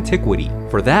gods of antiquity.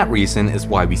 For that reason is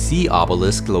why we see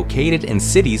obelisks located in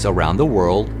cities around the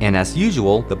world, and as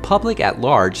usual, the public at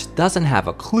large doesn't have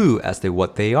a clue as to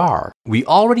what they are. We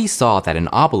already saw that an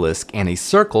obelisk and a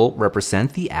circle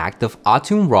represent the act of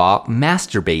Atum Ra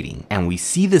masturbating, and we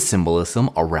see the symbolism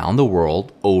around the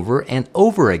world over and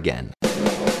over again.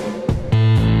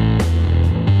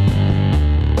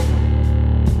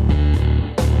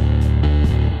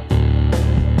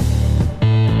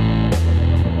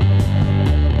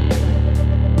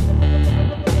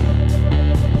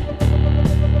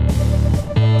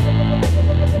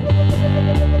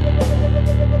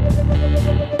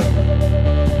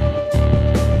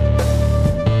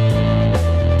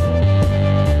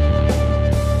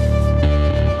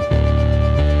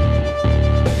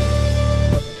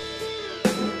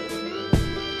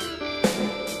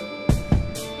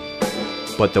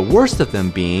 but the worst of them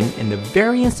being in the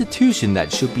very institution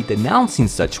that should be denouncing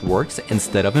such works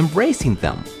instead of embracing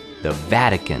them, the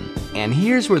Vatican. And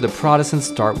here's where the Protestants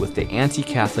start with the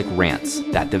anti-Catholic rants,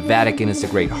 that the Vatican is a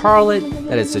great harlot,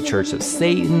 that it's the Church of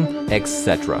Satan,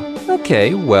 etc.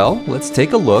 Okay, well, let's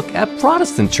take a look at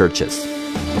Protestant churches.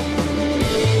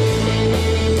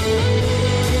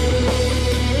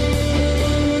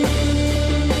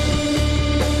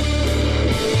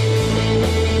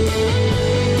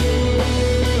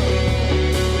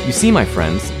 You see, my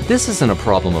friends, this isn't a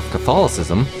problem of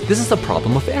Catholicism, this is a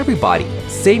problem of everybody.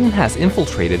 Satan has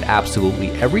infiltrated absolutely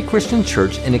every Christian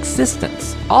church in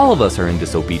existence. All of us are in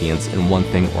disobedience in one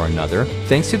thing or another,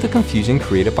 thanks to the confusion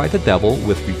created by the devil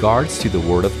with regards to the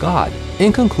Word of God.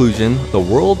 In conclusion, the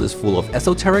world is full of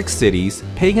esoteric cities,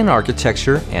 pagan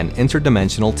architecture, and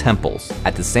interdimensional temples.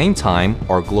 At the same time,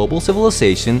 our global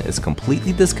civilization is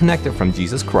completely disconnected from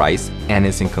Jesus Christ and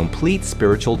is in complete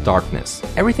spiritual darkness.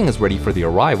 Everything is ready for the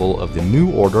arrival of the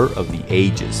new order of the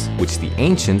ages, which the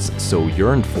ancients so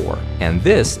yearned for. And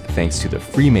this thanks to the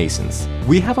Freemasons.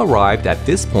 We have arrived at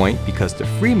this point because the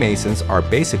Freemasons are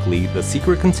basically the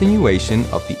secret continuation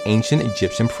of the ancient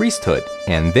Egyptian priesthood,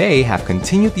 and they have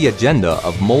continued the agenda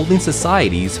of molding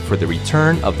societies for the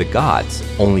return of the gods,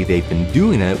 only they've been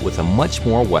doing it with a much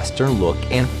more Western look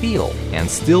and feel. And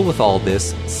still with all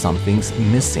this, something's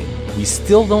missing. We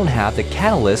still don't have the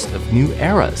catalyst of new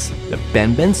eras, the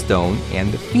Benben stone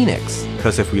and the phoenix.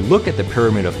 Because if we look at the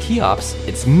Pyramid of Cheops,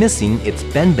 it's missing its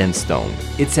Benben stone.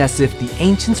 It's as if the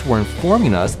ancients were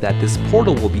informing us that this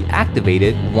portal will be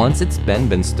activated once its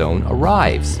Benben stone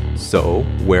arrives. So,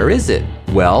 where is it?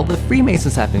 Well, the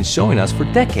Freemasons have been showing us for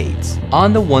decades.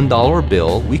 On the $1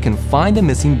 bill, we can find the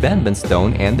missing Benben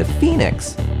stone and the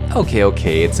phoenix.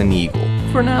 Okay, it's an eagle.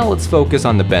 For now, let's focus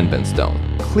on the Benben stone.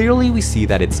 Clearly, we see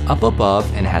that it's up above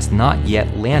and has not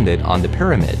yet landed on the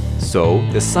pyramid. So,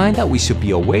 the sign that we should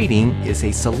be awaiting is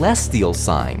a celestial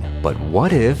sign. But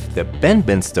what if the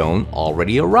Benben stone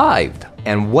already arrived?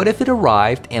 And what if it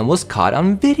arrived and was caught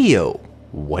on video?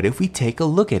 What if we take a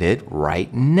look at it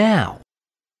right now?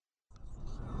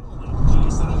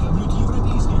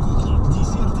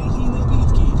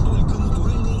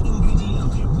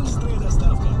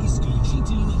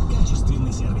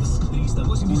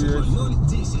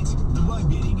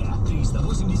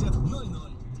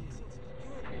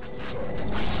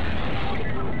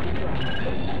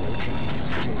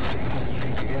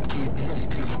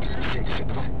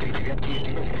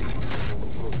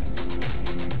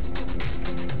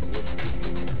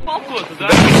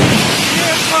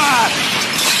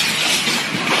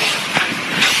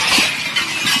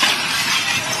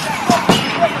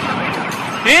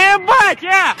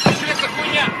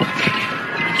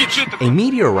 A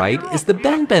meteorite is the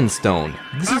Benben stone.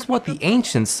 This is what the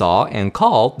ancients saw and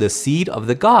called the seed of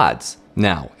the gods.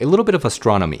 Now, a little bit of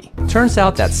astronomy. Turns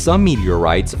out that some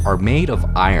meteorites are made of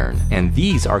iron, and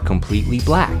these are completely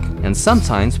black. And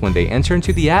sometimes when they enter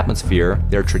into the atmosphere,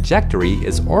 their trajectory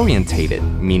is orientated,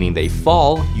 meaning they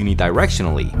fall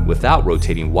unidirectionally without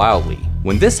rotating wildly.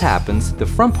 When this happens, the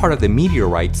front part of the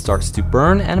meteorite starts to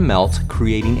burn and melt,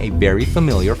 creating a very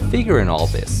familiar figure in all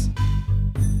this.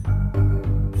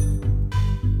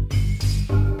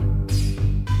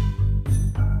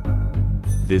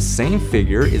 This same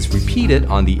figure is repeated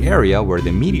on the area where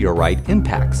the meteorite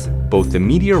impacts. Both the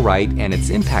meteorite and its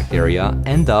impact area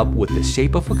end up with the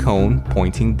shape of a cone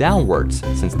pointing downwards,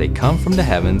 since they come from the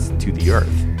heavens to the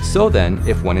earth. So then,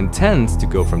 if one intends to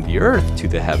go from the earth to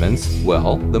the heavens,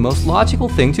 well, the most logical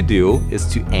thing to do is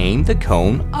to aim the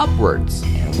cone upwards.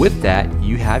 And with that,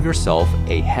 you have yourself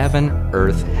a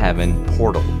heaven-earth-heaven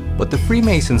portal. But the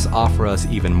Freemasons offer us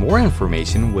even more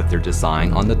information with their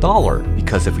design on the dollar,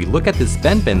 because if we look at this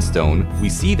Benben stone, we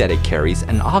see that it carries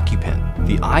an occupant.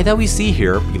 The eye that we see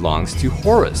here belongs to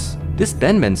Horus. This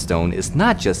Benben stone is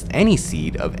not just any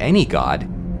seed of any god,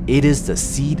 it is the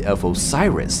seed of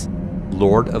Osiris,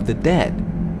 Lord of the Dead,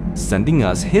 sending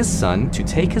us his son to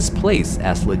take his place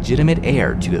as legitimate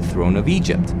heir to the throne of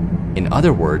Egypt. In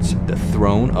other words, the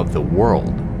throne of the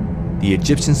world. The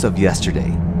Egyptians of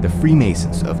yesterday, the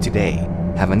Freemasons of today,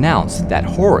 have announced that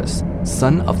Horus,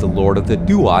 son of the Lord of the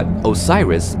Duat,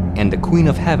 Osiris, and the Queen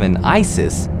of Heaven,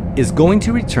 Isis, is going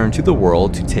to return to the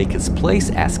world to take his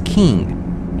place as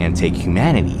king and take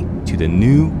humanity to the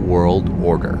new world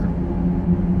order.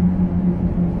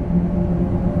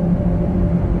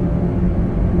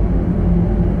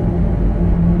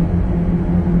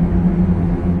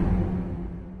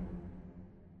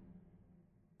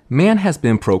 Man has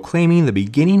been proclaiming the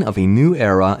beginning of a new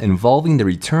era involving the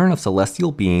return of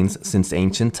celestial beings since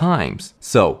ancient times.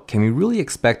 So, can we really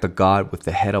expect a god with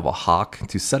the head of a hawk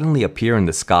to suddenly appear in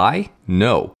the sky?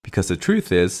 No, because the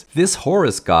truth is, this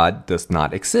Horus god does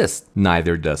not exist.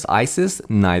 Neither does Isis,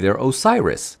 neither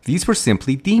Osiris. These were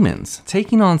simply demons,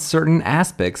 taking on certain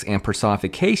aspects and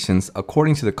personifications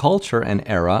according to the culture and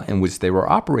era in which they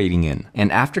were operating in.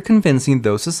 And after convincing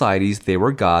those societies they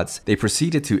were gods, they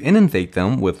proceeded to inundate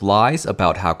them with lies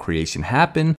about how creation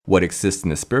happened, what exists in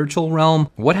the spiritual realm,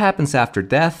 what happens after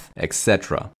death,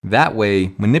 etc. That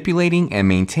way, manipulating and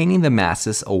maintaining the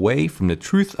masses away from the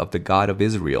truth of the God of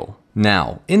Israel.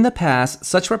 Now, in the past,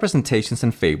 such representations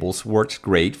and fables worked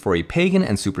great for a pagan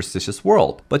and superstitious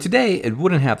world, but today it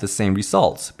wouldn't have the same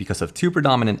results because of two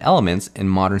predominant elements in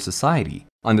modern society.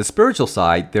 On the spiritual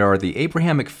side, there are the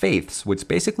Abrahamic faiths, which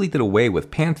basically did away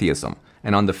with pantheism.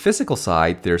 And on the physical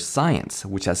side, there's science,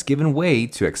 which has given way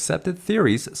to accepted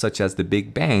theories such as the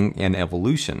Big Bang and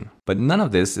evolution. But none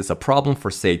of this is a problem for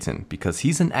Satan, because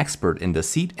he's an expert in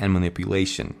deceit and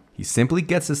manipulation. He simply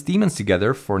gets his demons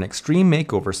together for an extreme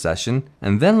makeover session,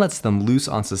 and then lets them loose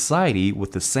on society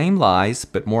with the same lies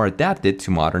but more adapted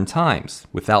to modern times,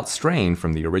 without straying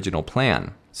from the original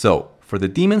plan. So, for the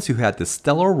demons who had the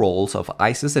stellar roles of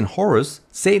Isis and Horus,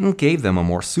 Satan gave them a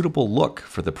more suitable look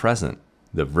for the present.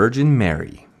 The Virgin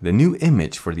Mary, the new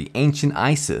image for the ancient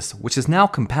Isis, which is now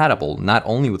compatible not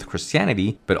only with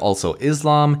Christianity, but also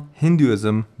Islam,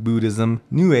 Hinduism, Buddhism,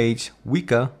 New Age,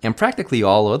 Wicca, and practically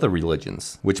all other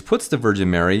religions, which puts the Virgin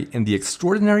Mary in the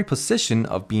extraordinary position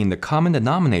of being the common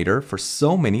denominator for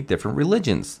so many different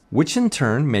religions, which in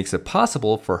turn makes it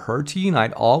possible for her to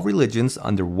unite all religions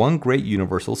under one great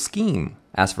universal scheme.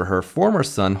 As for her former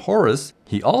son Horus,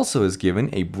 he also is given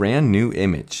a brand new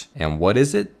image. And what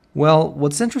is it? Well,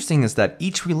 what's interesting is that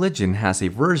each religion has a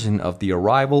version of the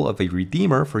arrival of a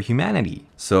redeemer for humanity.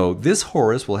 So this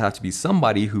Horus will have to be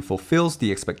somebody who fulfills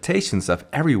the expectations of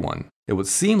everyone. It would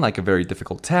seem like a very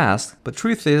difficult task, but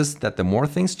truth is that the more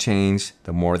things change,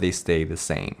 the more they stay the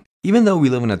same. Even though we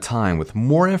live in a time with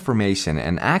more information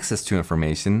and access to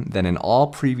information than in all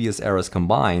previous eras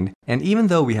combined, and even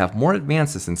though we have more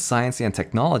advances in science and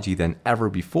technology than ever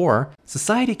before,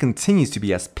 society continues to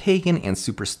be as pagan and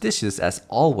superstitious as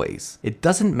always. It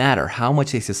doesn't matter how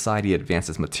much a society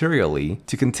advances materially,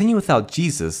 to continue without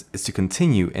Jesus is to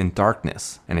continue in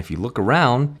darkness. And if you look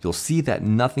around, you'll see that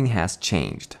nothing has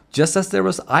changed. Just as there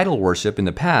was idol worship in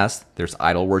the past, there's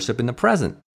idol worship in the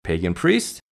present. Pagan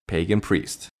priest, pagan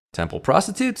priest. Temple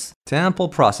prostitutes, temple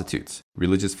prostitutes.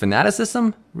 Religious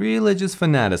fanaticism, religious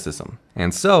fanaticism.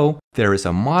 And so, there is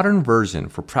a modern version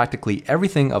for practically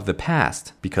everything of the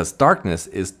past, because darkness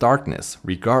is darkness,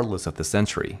 regardless of the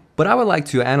century. But I would like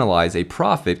to analyze a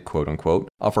prophet, quote unquote,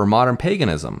 of our modern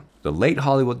paganism, the late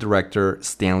Hollywood director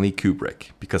Stanley Kubrick,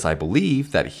 because I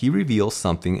believe that he reveals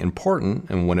something important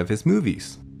in one of his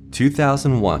movies.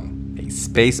 2001, A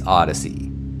Space Odyssey.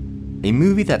 A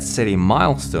movie that set a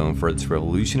milestone for its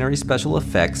revolutionary special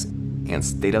effects and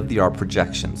state-of-the-art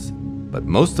projections. But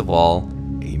most of all,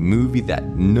 a movie that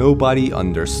nobody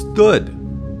understood.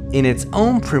 In its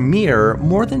own premiere,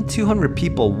 more than 200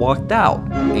 people walked out,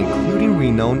 including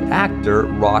renowned actor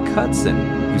Rock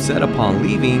Hudson, who said upon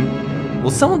leaving, "Will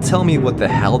someone tell me what the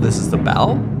hell this is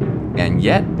about?" And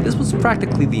yet, this was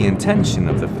practically the intention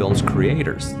of the film's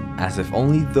creators, as if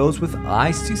only those with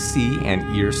eyes to see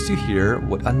and ears to hear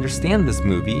would understand this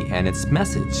movie and its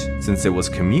message, since it was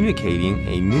communicating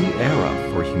a new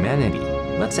era for humanity.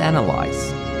 Let's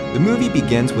analyze. The movie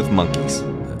begins with monkeys,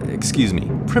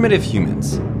 primitive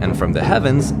humans, and from the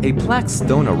heavens, a black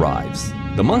stone arrives.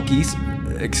 The monkeys,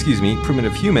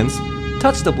 primitive humans,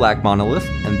 touch the black monolith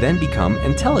and then become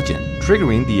intelligent,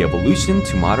 triggering the evolution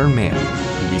to modern man,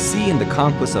 who we see in the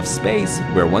conquest of space,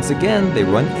 where once again they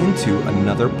run into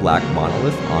another black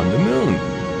monolith on the moon.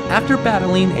 After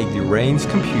battling a deranged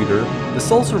computer, the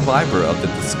sole survivor of the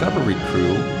Discovery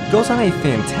crew goes on a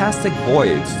fantastic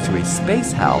voyage to a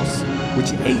space house,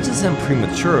 which ages him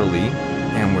prematurely,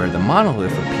 and where the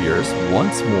monolith appears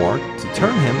once more to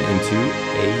turn him into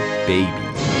a baby.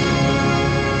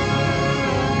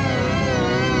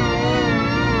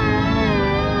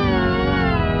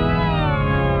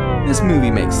 This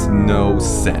movie makes no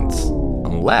sense,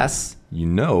 unless you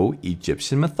know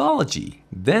Egyptian mythology.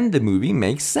 Then the movie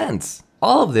makes sense.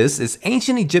 All of this is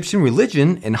ancient Egyptian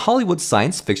religion in Hollywood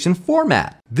science fiction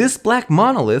format. This black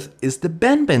monolith is the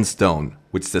Benben stone,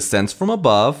 which descends from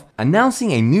above,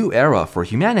 announcing a new era for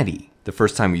humanity. The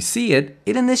first time we see it,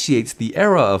 it initiates the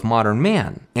era of modern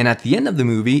man. And at the end of the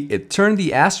movie, it turned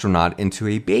the astronaut into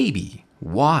a baby.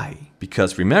 Why?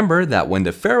 Because remember that when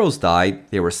the pharaohs died,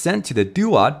 they were sent to the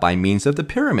Duat by means of the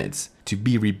pyramids. to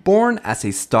be reborn as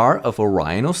a star of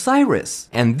Orion Osiris.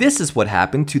 And this is what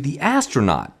happened to the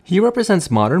astronaut. He represents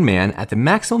modern man at the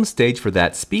maximum stage for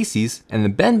that species, and the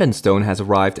Benben stone has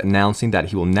arrived announcing that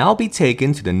he will now be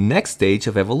taken to the next stage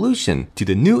of evolution, to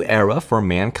the new era for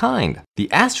mankind.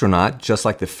 The astronaut, just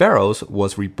like the pharaohs,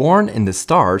 was reborn in the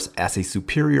stars as a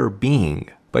superior being.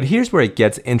 But here's where it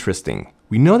gets interesting.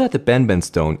 We know that the Benben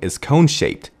stone is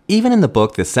cone-shaped. Even in the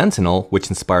book The Sentinel, which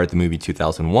inspired the movie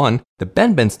 2001, the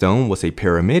Benben stone was a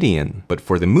pyramidion. But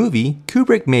for the movie,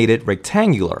 Kubrick made it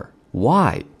rectangular.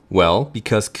 Why? Well,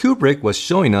 because Kubrick was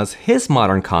showing us his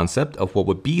modern concept of what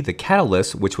would be the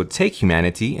catalyst which would take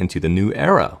humanity into the new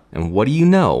era. And what do you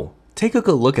know? Take a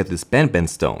good look at this Benben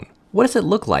stone. What does it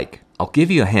look like? I'll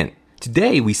give you a hint.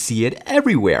 Today we see it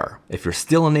everywhere. If you're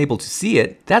still unable to see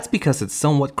it, that's because it's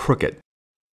somewhat crooked.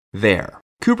 There.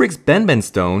 Kubrick's Benben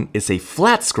stone is a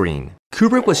flat screen.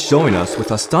 Kubrick was showing us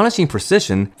with astonishing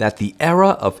precision that the era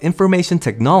of information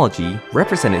technology,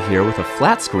 represented here with a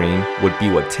flat screen, would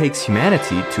be what takes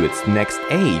humanity to its next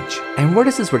age. And where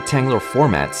does this rectangular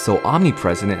format so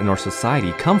omnipresent in our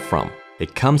society come from?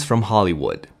 It comes from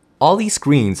Hollywood. All these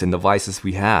screens and devices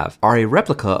we have are a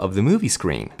replica of the movie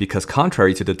screen, because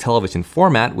contrary to the television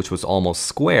format, which was almost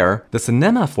square, the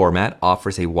cinema format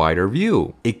offers a wider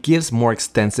view. It gives more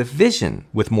extensive vision,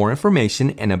 with more information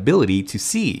and ability to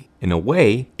see. In a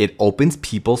way, it opens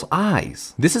people's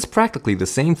eyes. This is practically the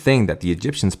same thing that the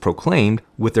Egyptians proclaimed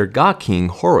with their god king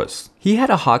Horus. He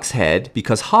had a hawk's head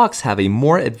because hawks have a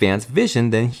more advanced vision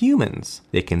than humans.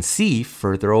 They can see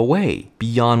further away,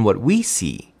 beyond what we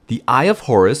see. The Eye of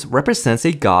Horus represents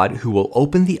a god who will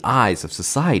open the eyes of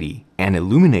society and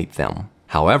illuminate them.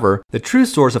 However, the true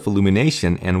source of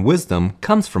illumination and wisdom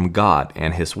comes from God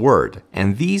and His Word,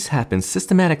 and these have been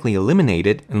systematically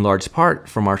eliminated in large part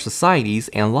from our societies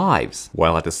and lives,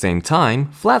 while at the same time,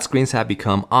 flat screens have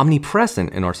become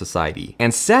omnipresent in our society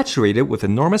and saturated with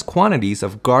enormous quantities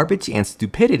of garbage and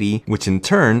stupidity, which in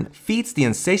turn feeds the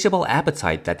insatiable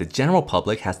appetite that the general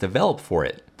public has developed for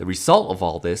it. The result of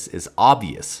all this is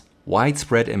obvious: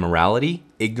 widespread immorality,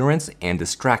 ignorance, and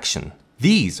distraction.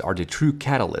 These are the true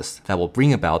catalysts that will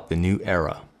bring about the new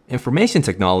era. Information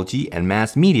technology and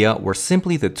mass media were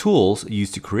simply the tools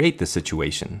used to create this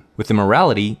situation. With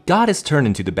immorality, God is turned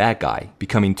into the bad guy,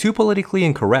 becoming too politically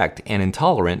incorrect and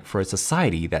intolerant for a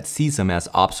society that sees him as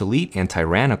obsolete and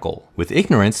tyrannical. With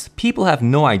ignorance, people have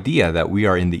no idea that we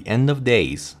are in the end of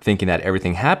days, thinking that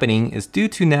everything happening is due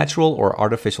to natural or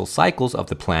artificial cycles of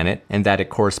the planet and that it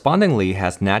correspondingly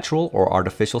has natural or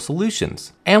artificial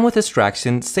solutions. And with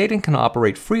distraction, Satan can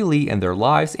operate freely in their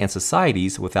lives and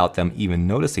societies without them even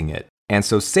noticing it. And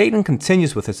so Satan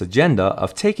continues with his agenda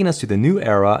of taking us to the new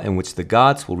era in which the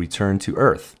gods will return to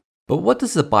earth. But what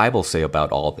does the Bible say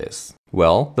about all this?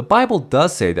 Well, the Bible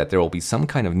does say that there will be some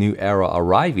kind of new era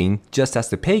arriving, just as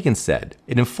the pagans said.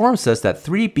 It informs us that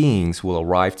three beings will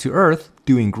arrive to earth,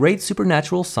 doing great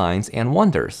supernatural signs and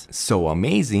wonders, so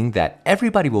amazing that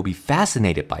everybody will be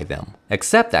fascinated by them.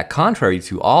 Except that contrary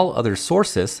to all other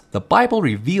sources, the Bible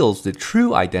reveals the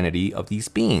true identity of these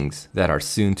beings that are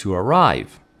soon to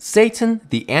arrive. Satan,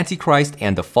 the Antichrist,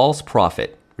 and the false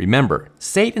prophet. Remember,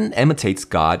 Satan imitates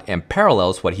God and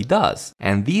parallels what he does,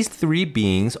 and these three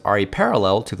beings are a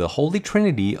parallel to the Holy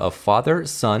Trinity of Father,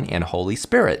 Son, and Holy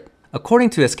Spirit. According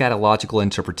to eschatological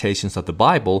interpretations of the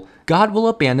Bible, God will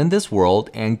abandon this world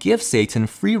and give Satan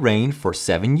free reign for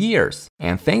 7 years.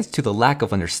 And thanks to the lack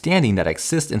of understanding that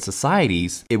exists in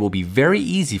societies, it will be very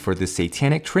easy for the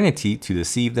satanic trinity to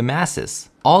deceive the masses.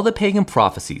 All the pagan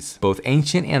prophecies, both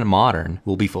ancient and modern,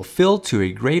 will be fulfilled to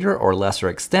a greater or lesser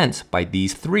extent by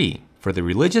these three. For the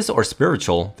religious or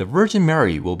spiritual, the Virgin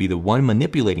Mary will be the one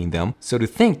manipulating them, so to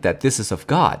think that this is of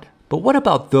God. But what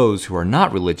about those who are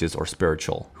not religious or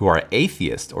spiritual, who are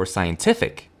atheist or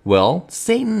scientific? Well,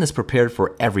 Satan is prepared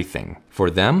for everything. For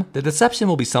them, the deception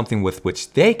will be something with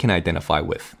which they can identify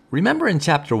with. Remember in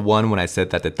chapter 1 when I said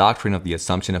that the doctrine of the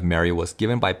Assumption of Mary was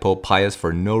given by Pope Pius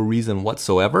for no reason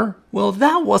whatsoever? Well,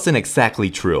 that wasn't exactly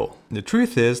true. The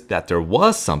truth is that there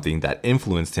was something that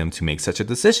influenced him to make such a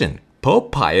decision.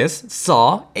 Pope Pius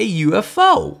saw a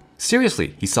UFO.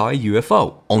 Seriously, he saw a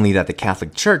UFO, only that the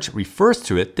Catholic Church refers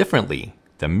to it differently: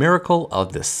 the miracle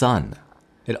of the sun.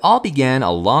 It all began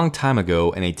a long time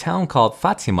ago in a town called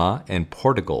Fatima in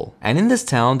Portugal. And in this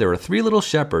town, there were 3 little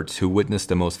shepherds who witnessed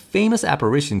the most famous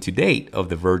apparition to date of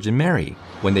the Virgin Mary.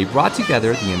 When they brought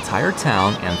together the entire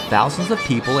town and thousands of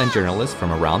people and journalists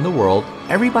from around the world,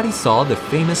 everybody saw the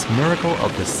famous miracle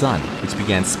of the sun, which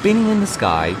began spinning in the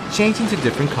sky, changing to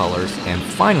different colors, and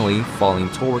finally falling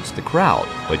towards the crowd.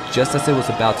 But just as it was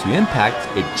about to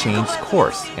impact, it changed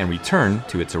course and returned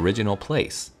to its original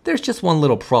place. There's just one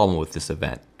little problem with this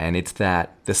event, and it's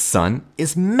that the sun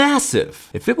is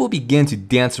massive. If it will begin to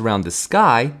dance around the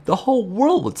sky, the whole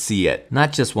world would see it,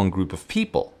 not just one group of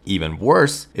people. Even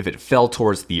worse, if it fell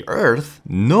towards the earth,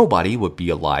 nobody would be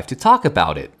alive to talk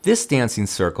about it. This dancing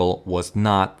circle was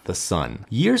not the sun.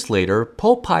 Years later,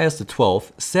 Pope Pius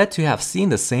XII said to have seen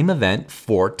the same event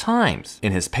 4 times.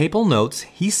 In his papal notes,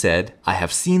 he said, "I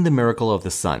have seen the miracle of the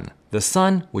sun. The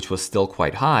sun, which was still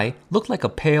quite high, looked like a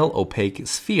pale, opaque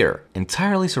sphere,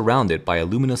 entirely surrounded by a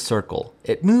luminous circle.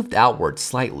 It moved outward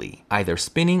slightly, either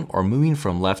spinning or moving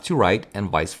from left to right and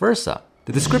vice versa."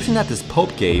 The description that this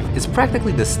pope gave is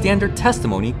practically the standard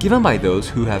testimony given by those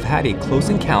who have had a close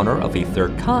encounter of a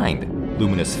third kind: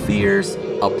 luminous spheres,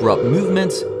 abrupt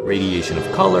movements, radiation of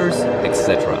colors,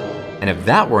 etc. And if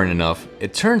that weren't enough,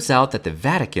 it turns out that the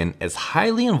Vatican is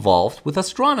highly involved with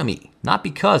astronomy. Not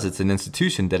because it's an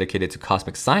institution dedicated to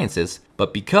cosmic sciences,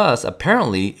 but because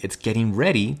apparently it's getting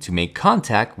ready to make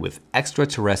contact with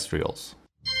extraterrestrials.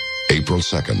 April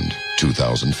 2nd,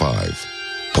 2005.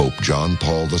 Pope John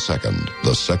Paul II,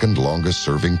 the second longest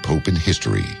serving pope in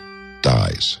history,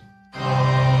 dies.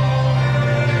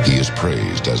 He is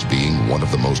praised as being one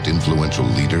of the most influential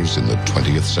leaders in the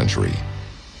 20th century.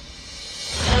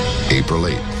 April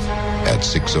 8th, at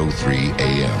 6:03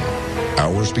 a.m.,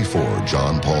 hours before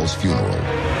John Paul's funeral,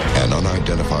 an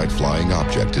unidentified flying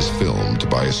object is filmed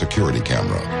by a security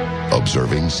camera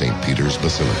observing St. Peter's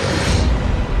Basilica.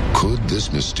 Could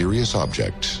this mysterious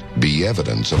object be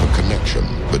evidence of a connection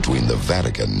between the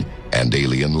Vatican and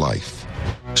alien life?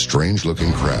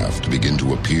 Strange-looking craft begin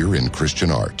to appear in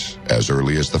Christian art as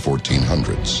early as the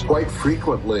 1400s. Quite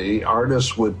frequently,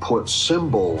 artists would put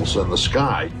symbols in the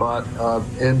sky, but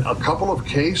in a couple of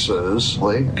cases,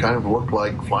 they kind of looked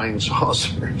like flying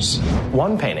saucers.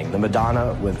 One painting, the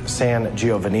Madonna with San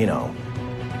Giovannino,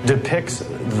 depicts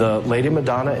the Lady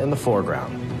Madonna in the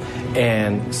foreground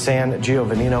and San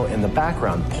Giovannino in the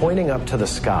background pointing up to the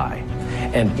sky,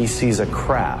 and he sees a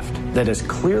craft that is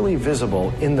clearly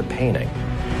visible in the painting.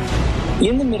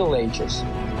 In the Middle Ages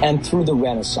and through the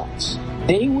Renaissance,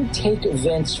 they would take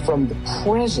events from the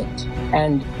present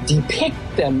and depict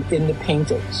them in the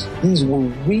paintings. These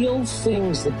were real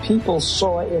things that people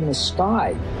saw in the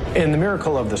sky. In The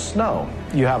Miracle of the Snow,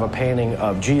 you have a painting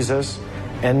of Jesus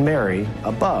and Mary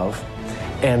above,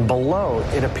 and below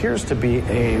it appears to be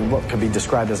what could be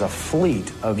described as a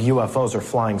fleet of UFOs or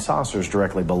flying saucers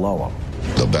directly below them.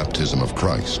 The Baptism of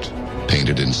Christ,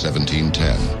 painted in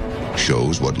 1710,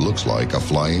 shows what looks like a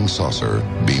flying saucer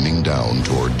beaming down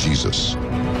toward Jesus.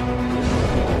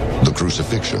 The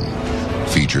Crucifixion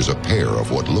features a pair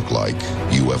of what look like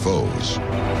UFOs.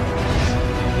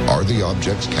 Are the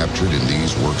objects captured in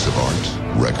these works of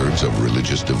art records of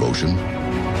religious devotion,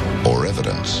 or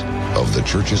evidence of the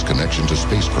Church's connection to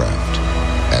spacecraft,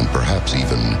 and perhaps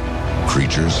even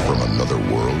creatures from another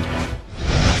world?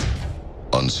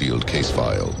 Unsealed case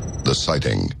file, the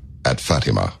sighting at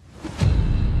Fatima.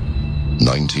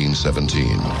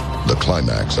 1917, the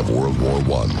climax of World War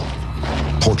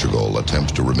I. Portugal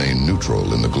attempts to remain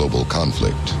neutral in the global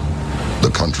conflict. The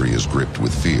country is gripped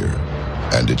with fear,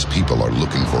 and its people are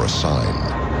looking for a sign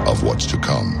of what's to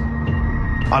come.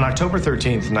 On October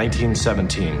 13th,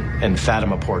 1917, in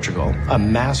Fatima, Portugal, a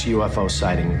mass UFO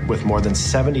sighting with more than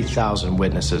 70,000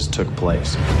 witnesses took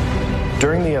place.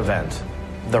 During the event,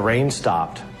 the rain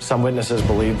stopped. Some witnesses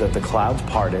believed that the clouds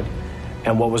parted,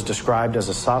 and what was described as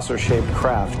a saucer-shaped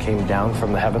craft came down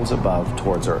from the heavens above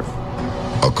towards Earth.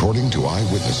 According to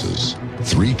eyewitnesses,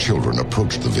 3 children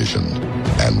approached the vision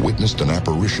and witnessed an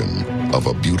apparition of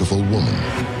a beautiful woman.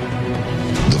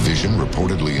 The vision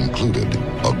reportedly included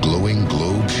a glowing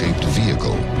globe-shaped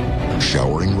vehicle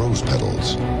showering rose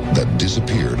petals that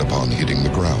disappeared upon hitting the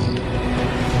ground.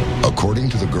 According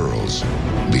to the girls,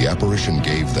 the apparition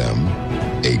gave them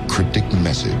a cryptic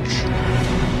message.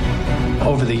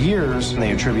 Over the years,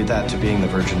 they attribute that to being the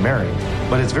Virgin Mary,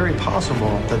 but it's very possible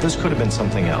that this could have been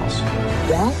something else.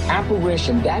 That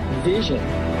apparition, that vision,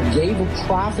 gave a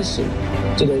prophecy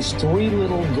to those 3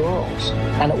 little girls,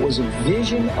 and it was a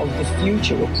vision of the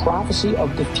future, a prophecy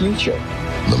of the future.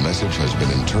 The message has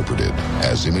been interpreted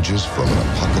as images from an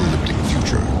apocalyptic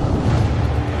future.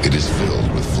 It is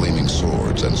filled with flaming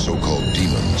swords and so-called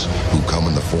demons who come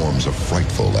in the forms of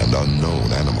frightful and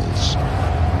unknown animals.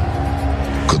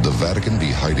 Could the Vatican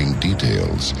be hiding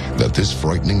details that this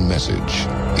frightening message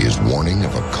is warning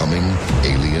of a coming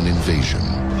alien invasion?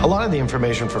 A lot of the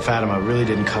information for Fatima really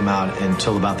didn't come out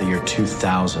until about the year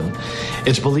 2000.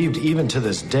 It's believed even to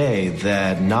this day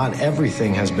that not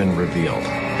everything has been revealed.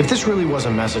 If this really was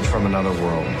a message from another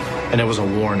world, and it was a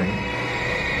warning,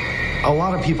 a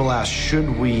lot of people ask, should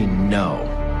we know?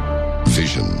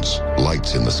 Visions,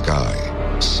 lights in the sky,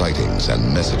 sightings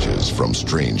and messages from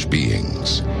strange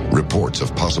beings. Reports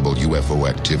of possible UFO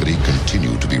activity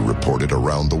continue to be reported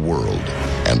around the world,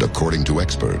 and according to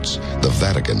experts, the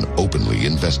Vatican openly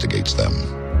investigates them.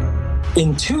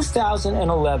 In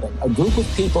 2011, a group of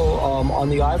people on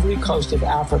the Ivory Coast of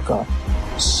Africa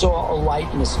saw a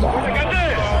light in the sky.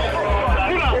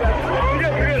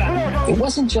 It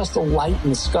wasn't just a light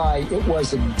in the sky, it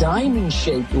was a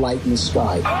diamond-shaped light in the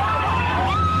sky.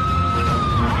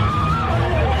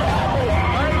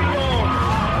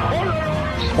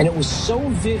 And it was so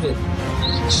vivid,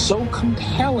 so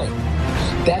compelling,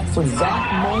 that for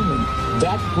that moment,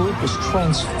 that group was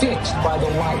transfixed by the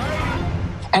light.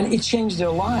 And it changed their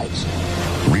lives.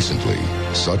 Recently,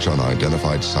 such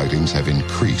unidentified sightings have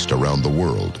increased around the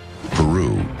world.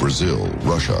 Peru, Brazil,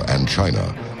 Russia, and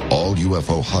China, all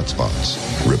UFO hotspots,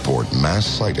 report mass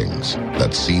sightings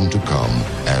that seem to come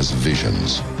as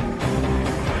visions.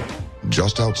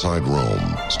 Just outside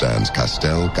Rome stands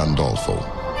Castel Gandolfo,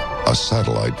 a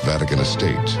satellite Vatican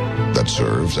estate that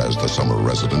serves as the summer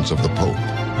residence of the Pope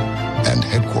and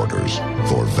headquarters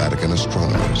for Vatican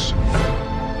astronomers.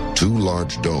 Two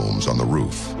large domes on the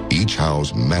roof each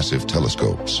house massive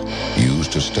telescopes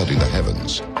used to study the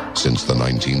heavens since the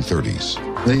 1930s.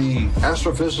 The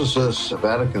astrophysicists at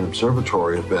Vatican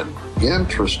Observatory have been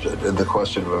interested in the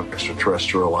question of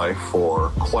extraterrestrial life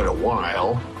for quite a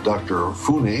while. Dr.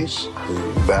 Funes,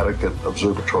 the Vatican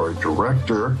Observatory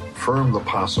director, affirmed the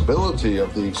possibility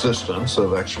of the existence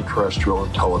of extraterrestrial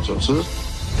intelligences.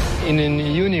 In a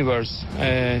universe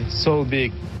so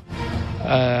big,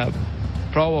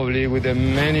 probably with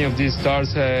many of these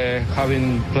stars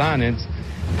having planets,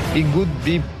 it could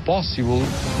be possible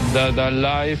that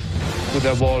life could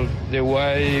evolve the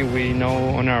way we know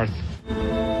on Earth.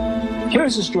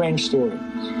 Here's a strange story.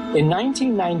 In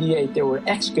 1998, there were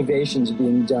excavations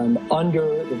being done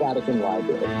under the Vatican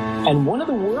Library. And one of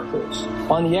the workers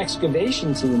on the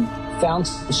excavation team found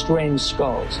some strange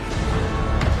skulls.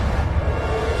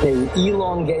 They were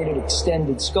elongated,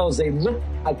 extended skulls. They looked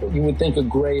like what you would think a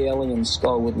gray alien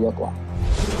skull would look like.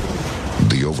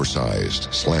 The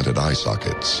oversized, slanted eye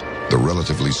sockets, the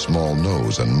relatively small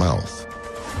nose and mouth,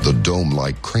 the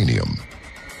dome-like cranium.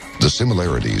 The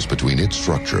similarities between its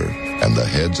structure and the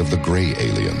heads of the gray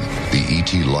alien, the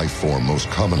ET life form most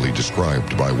commonly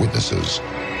described by witnesses,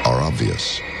 are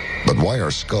obvious. But why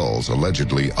are skulls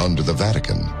allegedly under the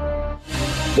Vatican?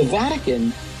 The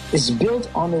Vatican is built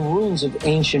on the ruins of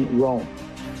ancient Rome.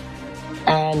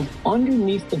 And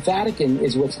underneath the Vatican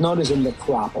is what's known as a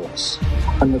necropolis.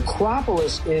 A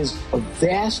necropolis is a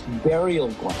vast burial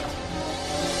ground.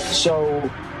 So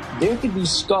there could be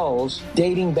skulls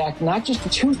dating back not just to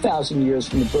 2,000 years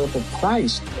from the birth of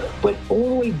Christ, but all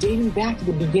the way dating back to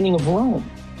the beginning of Rome.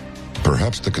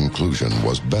 Perhaps the conclusion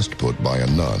was best put by a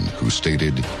nun who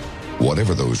stated,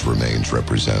 "Whatever those remains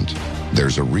represent,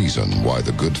 there's a reason why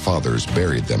the good fathers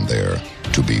buried them there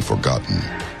to be forgotten."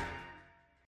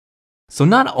 So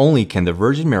not only can the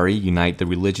Virgin Mary unite the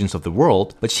religions of the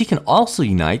world, but she can also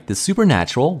unite the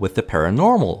supernatural with the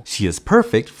paranormal. She is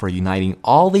perfect for uniting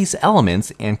all these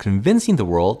elements and convincing the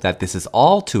world that this is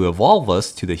all to evolve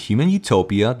us to the human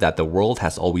utopia that the world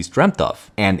has always dreamt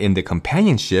of, and in the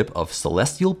companionship of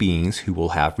celestial beings who will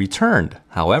have returned.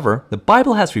 However, the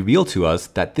Bible has revealed to us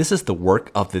that this is the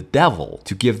work of the devil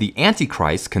to give the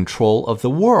Antichrist control of the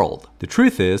world. The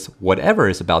truth is, whatever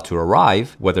is about to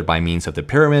arrive, whether by means of the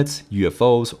pyramids,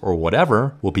 UFOs, or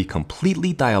whatever, will be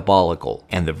completely diabolical,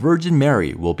 and the Virgin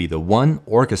Mary will be the one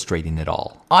orchestrating it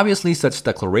all. Obviously, such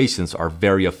declarations are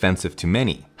very offensive to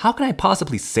many. How can I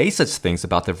possibly say such things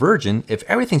about the Virgin if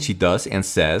everything she does and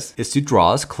says is to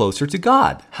draw us closer to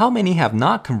God? How many have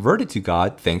not converted to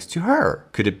God thanks to her?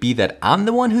 Could it be that I'm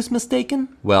the one who's mistaken?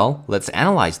 Well, let's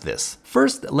analyze this.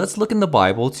 First, let's look in the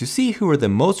Bible to see who are the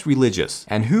most religious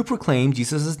and who proclaim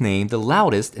Jesus' name the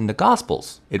loudest in the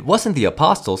Gospels. It wasn't the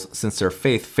apostles, since their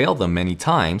faith failed them many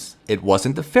times. It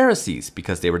wasn't the Pharisees,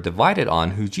 because they were divided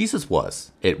on who Jesus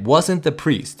was. It wasn't the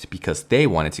priests, because they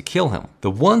wanted to kill him.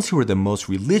 The ones who were the most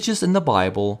religious in the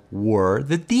Bible were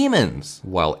the demons.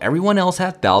 While everyone else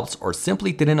had doubts or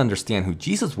simply didn't understand who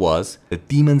Jesus was, the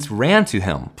demons ran to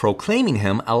him, proclaiming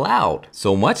him aloud.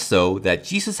 So much so that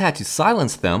Jesus had to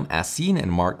silence them, as seen in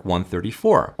Mark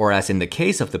 1:34, or as in the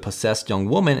case of the possessed young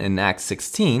woman in Acts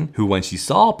 16, who when she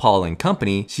saw Paul and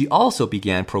company, she also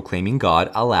began proclaiming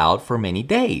God aloud for many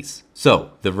days.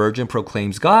 So, the Virgin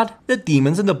proclaims God, the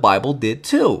demons in the Bible did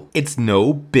too. It's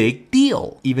no big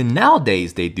deal. Even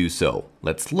nowadays they do so.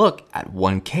 Let's look at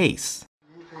one case.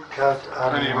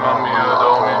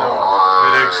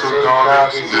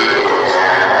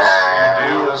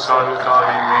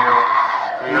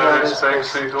 Fidelis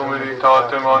vexit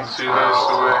humilitatem ancillae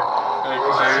sue,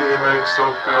 ex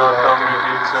hoc beata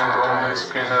medicent omnes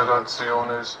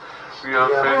generationes, via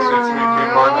fecit mihi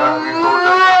magna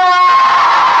vigoda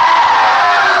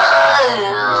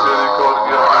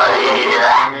misericordia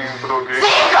in proge.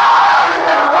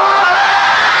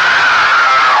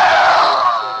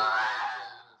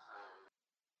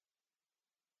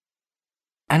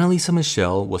 Annalisa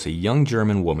Michel was a young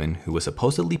German woman who was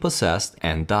supposedly possessed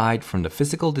and died from the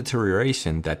physical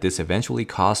deterioration that this eventually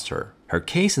caused her. Her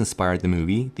case inspired the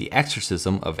movie The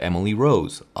Exorcism of Emily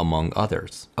Rose, among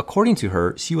others. According to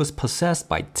her, she was possessed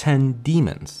by 10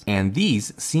 demons, and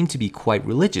these seemed to be quite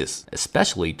religious,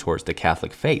 especially towards the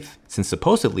Catholic faith, since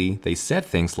supposedly they said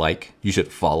things like, you should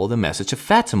follow the message of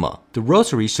Fatima, the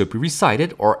rosary should be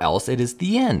recited or else it is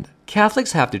the end.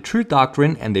 Catholics have the true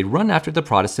doctrine and they run after the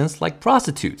Protestants like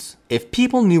prostitutes. If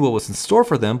people knew what was in store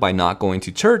for them by not going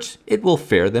to church, it will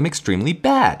fare them extremely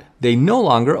bad. They no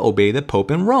longer obey the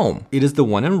Pope in Rome. It is the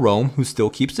one in Rome who still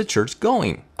keeps the church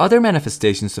going. Other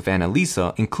manifestations of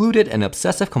Annalisa included an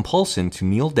obsessive compulsion to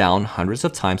kneel down hundreds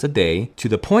of times a day to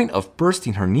the point of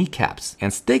bursting her kneecaps,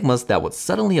 and stigmas that would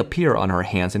suddenly appear on her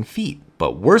hands and feet.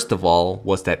 But worst of all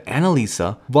was that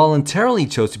Annalisa voluntarily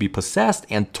chose to be possessed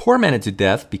and tormented to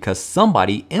death because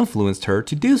somebody influenced her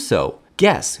to do so.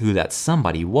 Guess who that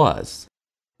somebody was?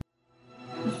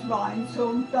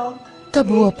 To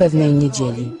było pewnej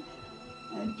niedzieli.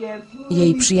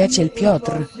 Jej przyjaciel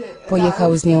Piotr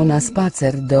pojechał z nią na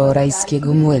spacer do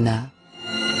rajskiego młyna.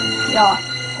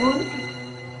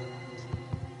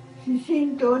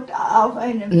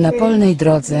 Na polnej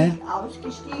drodze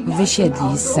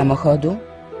wysiedli z samochodu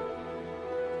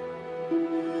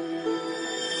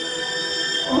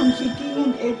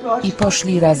i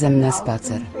poszli razem na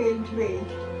spacer.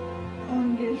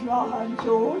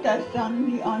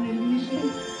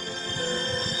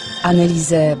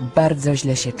 Anneliese bardzo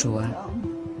źle się czuła.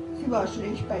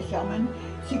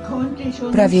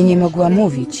 Prawie nie mogła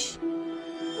mówić.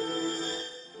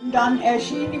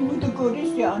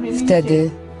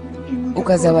 Wtedy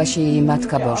ukazała się jej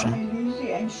Matka Boża.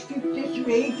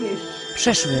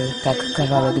 Przeszły tak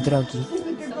kawałek drogi.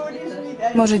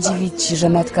 Może dziwić, że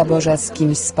Matka Boża z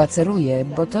kimś spaceruje,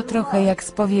 bo to trochę jak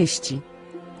z powieści.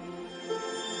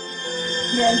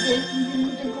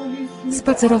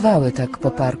 Spacerowały tak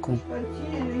po parku.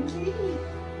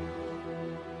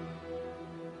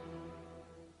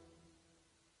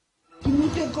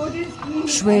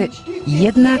 Szły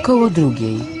jedna koło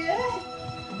drugiej.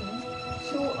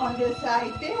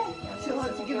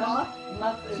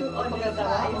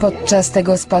 Podczas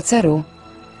tego spaceru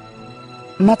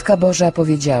Matka Boża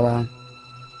powiedziała: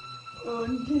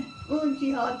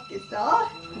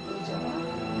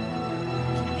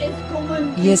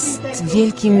 jest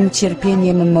wielkim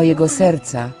cierpieniem mojego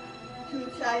serca,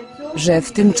 że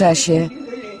w tym czasie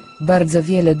bardzo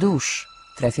wiele dusz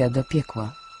trafia do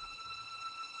piekła.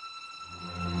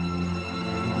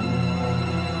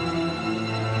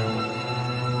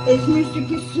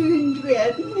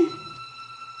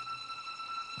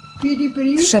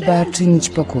 Trzeba czynić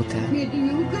pokutę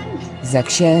za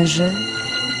księży,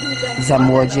 za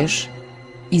młodzież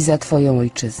i za Twoją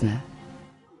ojczyznę.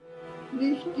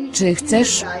 Czy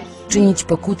chcesz czynić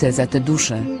pokutę za te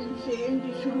dusze,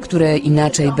 które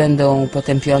inaczej będą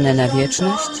potępione na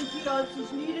wieczność?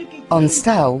 On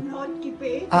stał,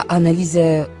 a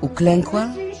Anneliese uklękła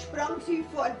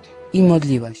i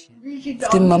modliła się. W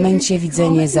tym momencie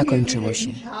widzenie zakończyło się.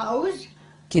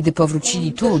 Kiedy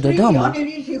powrócili tu, do domu,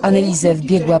 Anneliese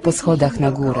wbiegła po schodach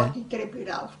na górę.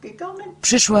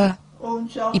 Przyszła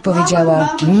i powiedziała: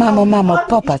 mamo, mamo,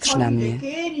 popatrz na mnie.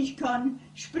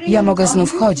 Ja mogę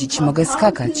znów chodzić, mogę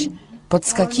skakać,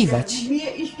 podskakiwać,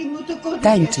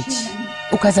 tańczyć.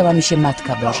 Ukazała mi się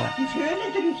Matka Boża.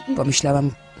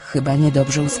 Pomyślałam, chyba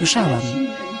niedobrze usłyszałam.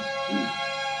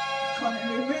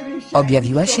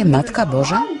 Objawiła się Matka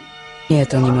Boża? Nie,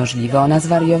 to niemożliwe, ona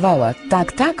zwariowała.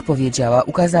 Tak, tak, powiedziała,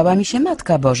 ukazała mi się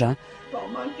Matka Boża.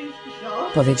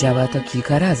 Powiedziała to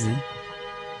kilka razy.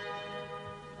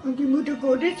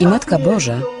 I Matka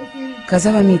Boża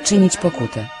kazała mi czynić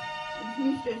pokutę,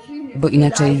 bo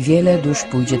inaczej wiele dusz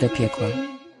pójdzie do piekła.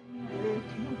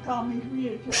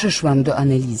 Przyszłam do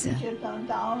Anneliese.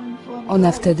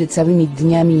 Ona wtedy całymi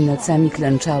dniami i nocami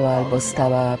klęczała albo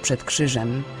stała przed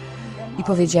krzyżem. I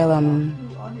powiedziałam: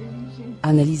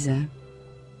 Anneliese,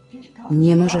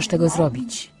 nie możesz tego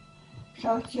zrobić.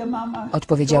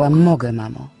 Odpowiedziała: mogę,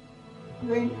 mamo.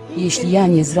 Jeśli ja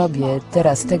nie zrobię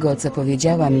teraz tego, co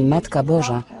powiedziała mi Matka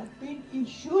Boża,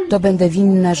 to będę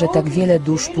winna, że tak wiele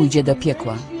dusz pójdzie do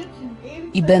piekła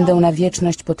i będą na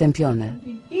wieczność potępione.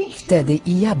 Wtedy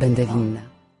i ja będę winna.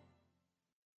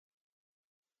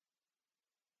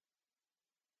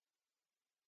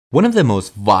 One of the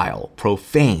most vile,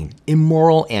 profane,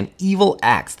 immoral, and evil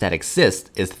acts that exist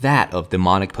is that of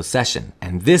demonic possession,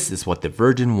 and this is what the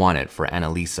Virgin wanted for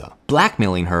Annalisa,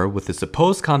 blackmailing her with the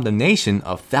supposed condemnation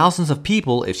of thousands of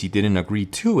people if she didn't agree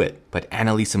to it. But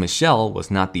Annalisa Michel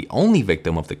was not the only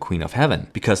victim of the Queen of Heaven,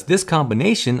 because this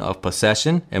combination of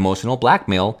possession, emotional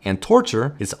blackmail, and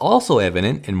torture is also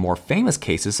evident in more famous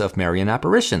cases of Marian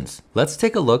apparitions. Let's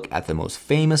take a look at the most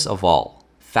famous of all,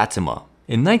 Fatima.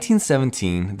 In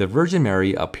 1917, the Virgin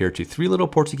Mary appeared to three little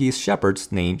Portuguese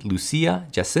shepherds named Lucia,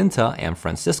 Jacinta, and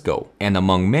Francisco. And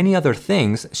among many other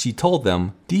things, she told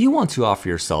them, "Do you want to offer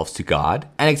yourselves to God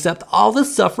and accept all the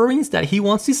sufferings that He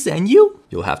wants to send you?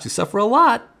 You'll have to suffer a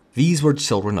lot." These were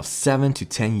children of 7 to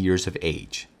 10 years of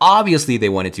age. Obviously, they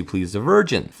wanted to please the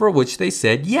Virgin, for which they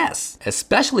said yes,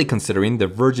 especially considering the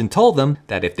Virgin told them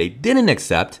that if they didn't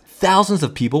accept, thousands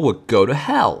of people would go to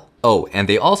hell. Oh, and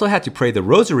they also had to pray the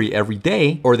rosary every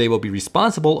day, or they will be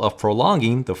responsible of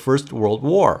prolonging the First World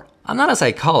War. I'm not a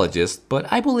psychologist, but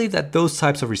I believe that those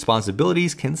types of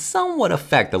responsibilities can somewhat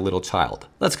affect a little child.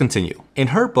 Let's continue. In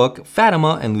her book,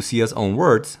 Fatima and Lucia's Own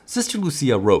Words, Sister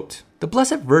Lucia wrote, "The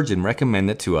Blessed Virgin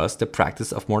recommended to us the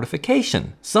practice of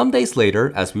mortification. Some days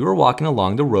later, as we were walking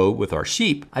along the road with our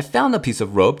sheep, I found a piece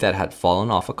of rope that had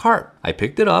fallen off a cart. I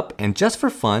picked it up and just for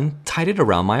fun, tied it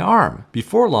around my arm.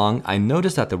 Before long, I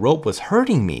noticed that the rope was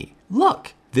hurting me.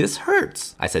 Look! This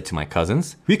hurts," I said to my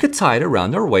cousins. "We could tie it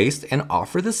around our waist and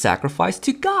offer the sacrifice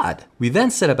to God." We then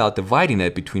set about dividing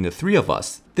it between the three of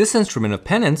us. This instrument of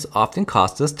penance often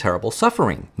caused us terrible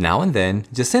suffering. Now and then,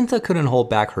 Jacinta couldn't hold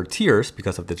back her tears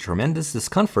because of the tremendous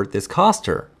discomfort this caused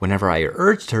her. Whenever I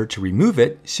urged her to remove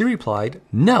it, she replied,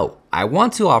 "No, I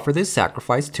want to offer this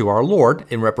sacrifice to our Lord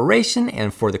in reparation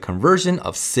and for the conversion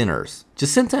of sinners."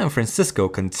 Jacinta and Francisco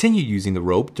continued using the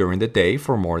rope during the day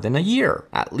for more than a year,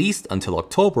 at least until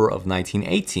October of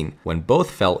 1918, when both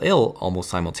fell ill almost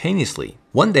simultaneously.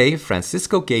 One day,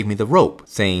 Francisco gave me the rope,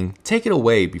 saying, "Take it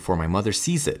away before my mother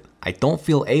sees it. I don't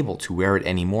feel able to wear it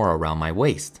anymore around my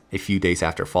waist." A few days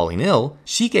after falling ill,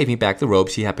 she gave me back the rope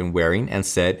she had been wearing and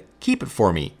said, "Keep it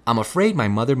for me. I'm afraid my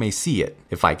mother may see it.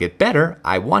 If I get better,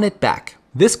 I want it back."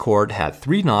 This cord had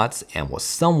 3 knots and was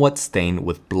somewhat stained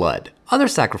with blood. Other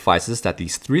sacrifices that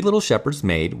these 3 little shepherds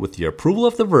made with the approval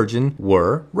of the Virgin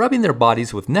were rubbing their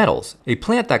bodies with nettles, a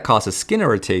plant that causes skin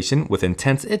irritation with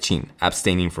intense itching,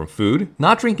 abstaining from food,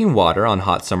 not drinking water on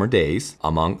hot summer days,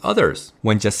 among others.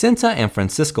 When Jacinta and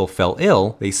Francisco fell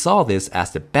ill, they saw this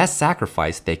as the best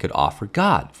sacrifice they could offer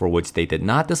God, for which they did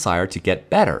not desire to get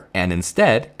better, and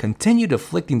instead continued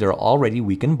afflicting their already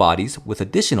weakened bodies with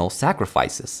additional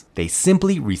sacrifices. They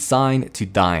simply resigned to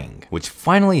dying, which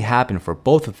finally happened for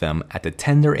both of them at the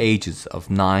tender ages of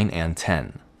 9 and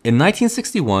 10. In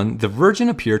 1961, the Virgin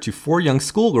appeared to 4 young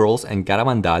schoolgirls in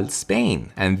Garabandal, Spain,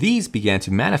 and these began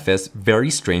to manifest very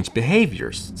strange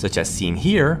behaviors, such as seen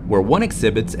here, where one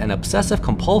exhibits an obsessive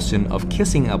compulsion of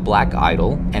kissing a black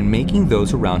idol and making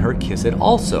those around her kiss it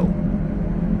also.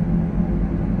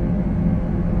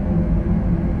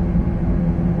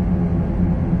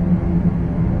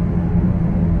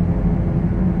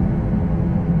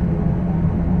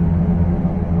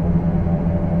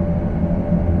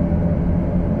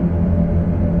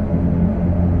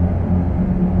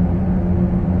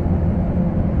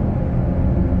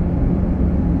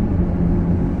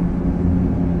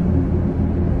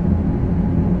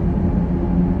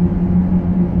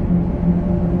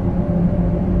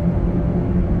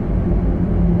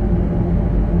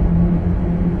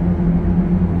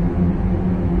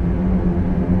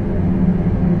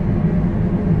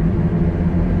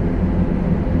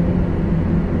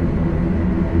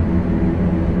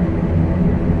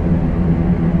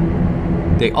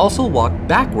 They also walked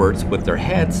backwards with their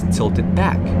heads tilted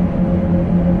back.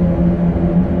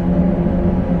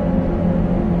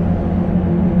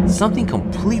 Something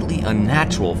completely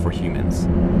unnatural for humans.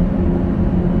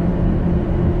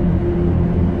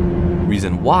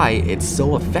 Reason why it's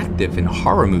so effective in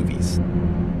horror movies.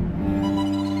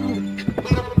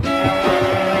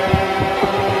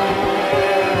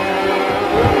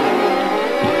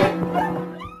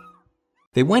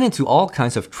 They went into all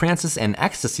kinds of trances and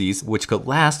ecstasies which could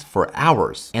last for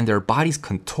hours, and their bodies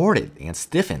contorted and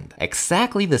stiffened.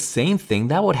 Exactly the same thing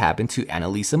that would happen to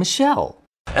Annalisa Michel.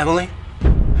 Emily?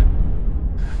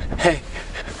 Hey.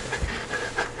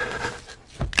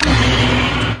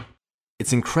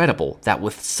 It's incredible that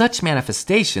with such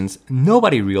manifestations,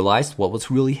 nobody realized what was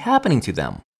really happening to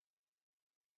them.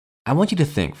 I want you to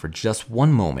think for just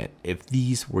one moment if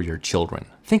these were your children.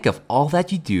 Think of all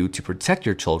that you do to protect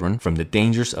your children from the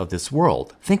dangers of this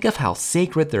world. Think of how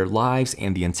sacred their lives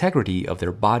and the integrity of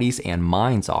their bodies and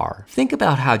minds are. Think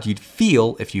about how you'd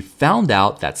feel if you found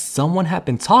out that someone had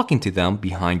been talking to them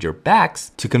behind your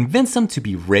backs to convince them to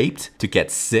be raped, to get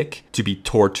sick, to be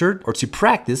tortured, or to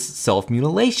practice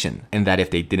self-mutilation. And that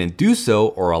if they didn't do so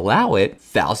or allow it,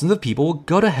 thousands of people would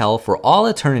go to hell for all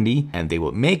eternity and they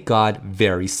would make God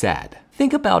very sad.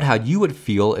 Think about how you would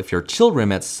feel if your children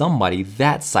met somebody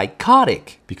that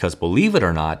psychotic. Because believe it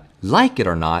or not, like it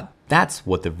or not, that's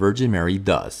what the Virgin Mary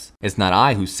does. It's not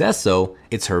I who says so,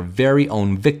 it's her very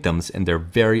own victims in their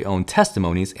very own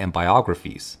testimonies and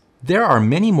biographies. There are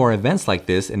many more events like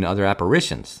this in other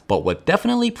apparitions, but what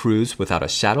definitely proves without a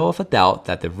shadow of a doubt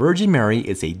that the Virgin Mary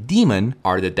is a demon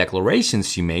are the declarations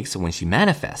she makes when she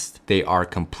manifests. They are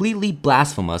completely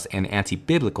blasphemous and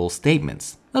anti-biblical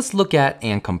statements. Let's look at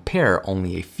and compare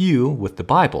only a few with the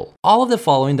Bible. All of the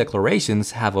following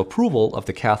declarations have approval of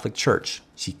the Catholic Church.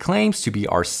 She claims to be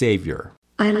our Savior.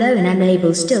 I alone am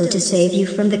able still to save you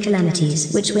from the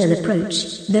calamities which will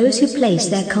approach. Those who place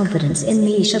their confidence in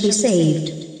me shall be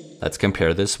saved. Let's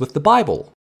compare this with the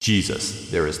Bible.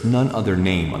 Jesus, there is none other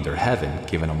name under heaven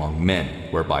given among men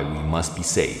whereby we must be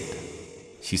saved.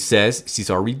 She says she's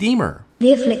our Redeemer.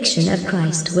 The affliction of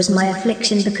Christ was my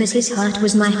affliction because his heart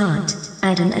was my heart.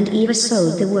 Adam and Eve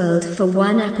sold the world for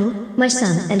one apple, my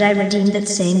son, and I redeemed that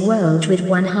same world with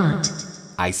one heart.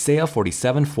 Isaiah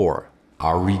 47:4.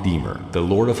 Our Redeemer, the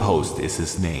Lord of hosts is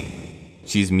his name.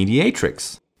 She's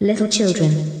mediatrix. Little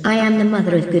children, I am the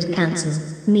mother of good counsel,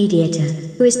 mediator,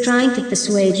 who is trying to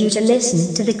persuade you to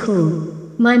listen to the call.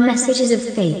 My message is of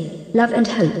faith, love and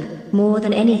hope. More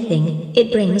than anything,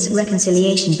 it brings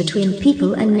reconciliation between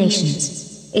people and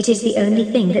nations. It is the only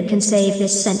thing that can save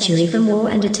this century from war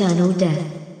and eternal death.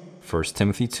 1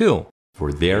 Timothy 2.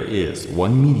 For there is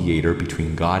one mediator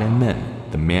between God and men,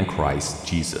 the man Christ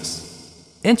Jesus.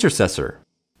 Intercessor.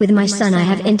 With my son I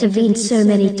have intervened so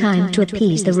many times to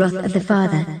appease the wrath of the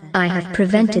Father. I have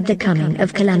prevented the coming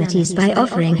of calamities by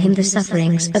offering him the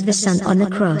sufferings of the Son on the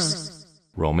cross.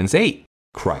 Romans 8.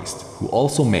 Christ, who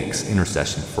also makes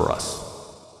intercession for us.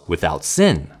 Without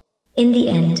sin. In the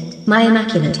end, my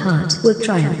immaculate heart will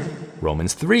triumph.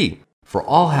 Romans 3. For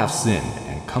all have sinned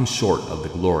and come short of the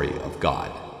glory of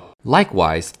God.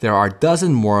 Likewise, there are a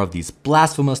dozen more of these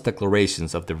blasphemous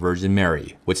declarations of the Virgin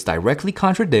Mary, which directly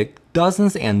contradict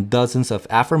dozens and dozens of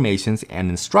affirmations and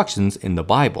instructions in the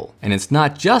Bible. And it's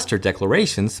not just her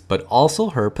declarations, but also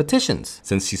her petitions,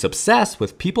 since she's obsessed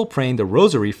with people praying the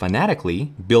rosary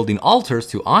fanatically, building altars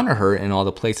to honor her in all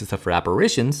the places of her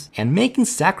apparitions, and making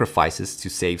sacrifices to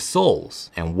save souls.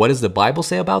 And what does the Bible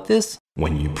say about this?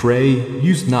 When you pray,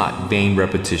 use not vain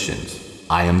repetitions.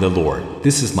 I am the Lord,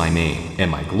 this is my name,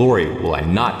 and my glory will I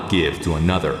not give to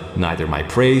another, neither my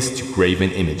praise to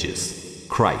graven images.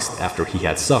 Christ, after he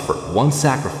had suffered one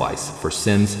sacrifice for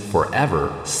sins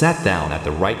forever, sat down at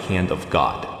the right hand of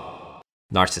God.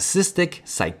 Narcissistic,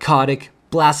 psychotic,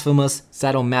 blasphemous,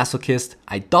 sadomasochist,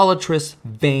 idolatrous,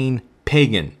 vain,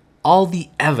 pagan. All the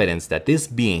evidence that this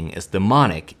being is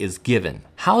demonic is given.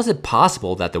 How is it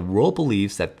possible that the world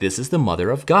believes that this is the Mother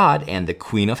of God and the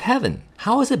Queen of Heaven?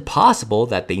 How is it possible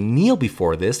that they kneel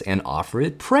before this and offer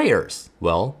it prayers?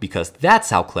 Well, because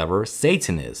that's how clever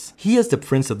Satan is. He is the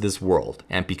prince of this world,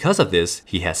 and because of this,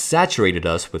 he has saturated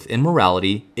us with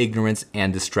immorality, ignorance,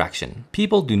 and distraction.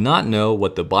 People do not know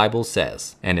what the Bible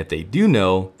says, and if they do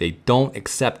know, they don't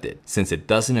accept it, since it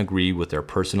doesn't agree with their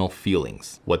personal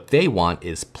feelings. What they want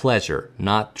is pleasure,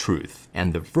 not truth.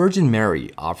 And the Virgin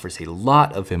Mary offers a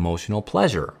lot of emotional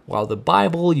pleasure. While the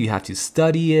Bible, you have to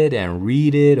study it and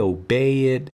read it, obey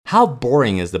it. How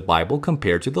boring is the Bible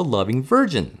compared to the loving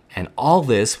Virgin? And all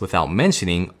this without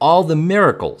mentioning all the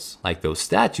miracles, like those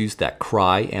statues that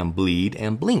cry and bleed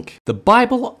and blink. The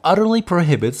Bible utterly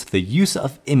prohibits the use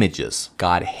of images.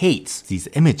 God hates these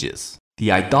images.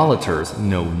 The idolaters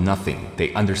know nothing.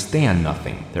 They understand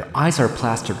nothing. Their eyes are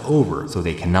plastered over so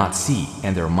they cannot see,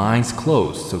 and their minds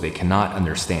closed so they cannot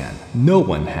understand. No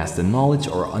one has the knowledge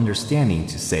or understanding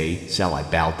to say, shall I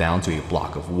bow down to a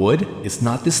block of wood? Is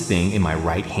not this thing in my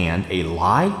right hand a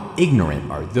lie?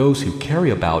 Ignorant are those who carry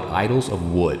about idols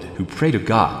of wood, who pray to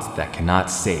gods that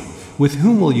cannot save. With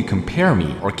whom will you compare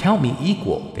me or count me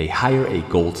equal? They hire a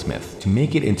goldsmith to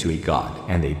make it into a god,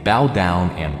 and they bow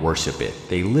down and worship it.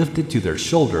 They lift it to their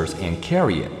shoulders and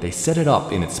carry it. They set it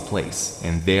up in its place,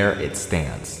 and there it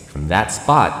stands. From that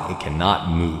spot, it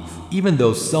cannot move. Even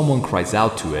though someone cries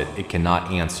out to it, it cannot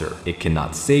answer. It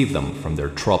cannot save them from their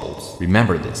troubles.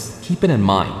 Remember this. Keep it in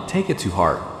mind. Take it to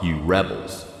heart, you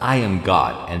rebels. I am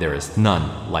God, and there is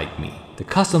none like me. The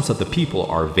customs of the people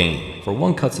are vain, for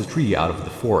one cuts a tree out of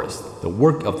the forest, the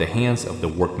work of the hands of the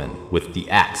workmen. With the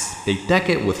axe, they deck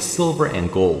it with silver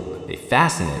and gold. They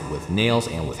fasten it with nails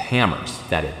and with hammers,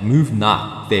 that it move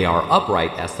not. They are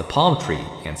upright as the palm tree,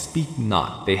 and speak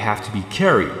not. They have to be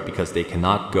carried, because they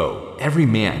cannot go. Every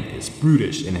man is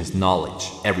brutish in his knowledge.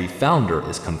 Every founder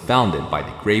is confounded by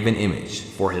the graven image,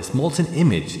 for his molten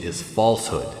image is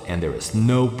falsehood, and there is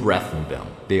no breath in them.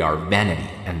 They are vanity,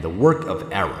 and the work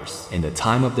of errors. In the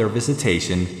time of their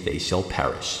visitation, they shall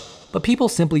perish. But people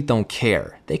simply don't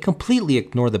care. They completely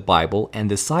ignore the Bible and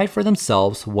decide for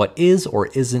themselves what is or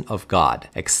isn't of God.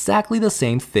 Exactly the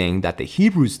same thing that the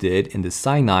Hebrews did in the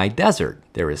Sinai desert.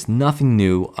 There is nothing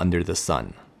new under the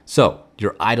sun. So,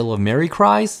 your idol of Mary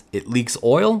cries, it leaks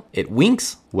oil, it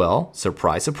winks? Well,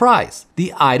 surprise, surprise.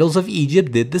 The idols of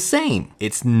Egypt did the same.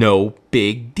 It's no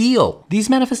big deal. These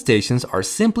manifestations are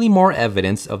simply more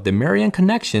evidence of the Marian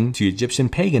connection to Egyptian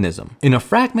paganism. In a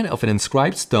fragment of an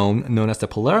inscribed stone known as the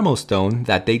Palermo stone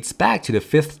that dates back to the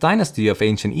 5th dynasty of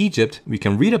ancient Egypt, we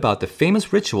can read about the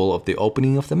famous ritual of the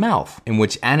opening of the mouth, in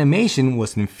which animation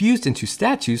was infused into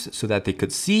statues so that they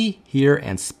could see, hear,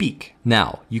 and speak.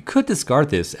 Now, you could discard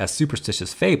this as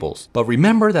superstitious fables, but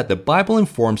remember that the Bible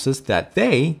informs us that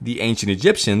they, the ancient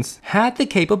Egyptians, had the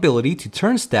capability to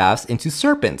turn staffs into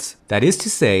serpents. That is to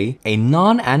say, a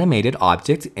non-animated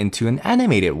object into an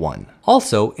animated one.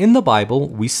 Also, in the Bible,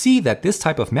 we see that this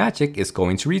type of magic is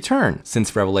going to return,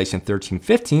 since Revelation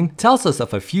 13:15 tells us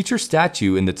of a future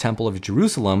statue in the Temple of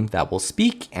Jerusalem that will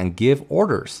speak and give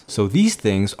orders. So these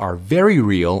things are very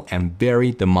real and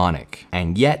very demonic,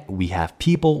 and yet we have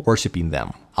people worshiping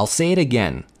them. I'll say it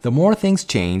again, the more things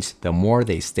change, the more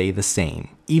they stay the same.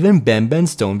 Even Benben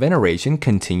stone veneration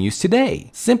continues today.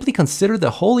 Simply consider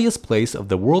the holiest place of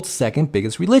the world's second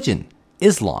biggest religion,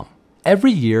 Islam.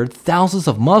 Every year, thousands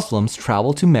of Muslims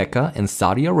travel to Mecca in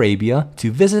Saudi Arabia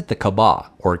to visit the Kaaba,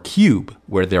 or cube,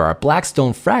 where there are black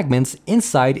stone fragments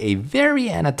inside a very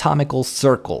anatomical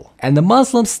circle. And the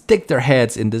Muslims stick their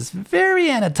heads in this very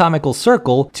anatomical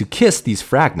circle to kiss these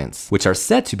fragments, which are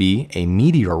said to be a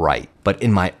meteorite. But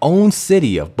in my own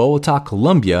city of Bogota,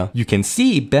 Colombia, you can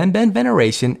see Benben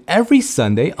veneration every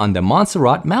Sunday on the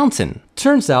Montserrat mountain.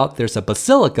 Turns out there's a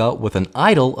basilica with an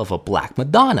idol of a black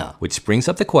Madonna, which brings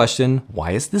up the question,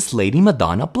 why is this lady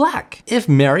Madonna black, if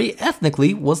Mary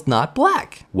ethnically was not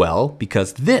black? Well,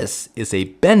 because this is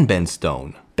a Benben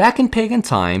stone. Back in pagan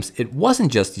times, it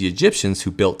wasn't just the Egyptians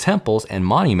who built temples and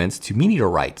monuments to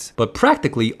meteorites, but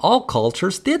practically all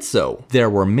cultures did so. There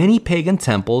were many pagan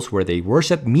temples where they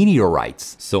worshipped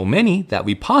meteorites, so many that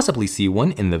we possibly see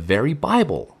one in the very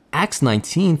Bible. Acts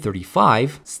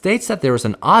 19:35 states that there was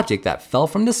an object that fell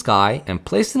from the sky and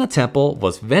placed in a temple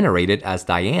was venerated as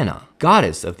Diana,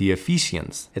 goddess of the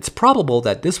Ephesians. It's probable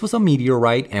that this was a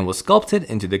meteorite and was sculpted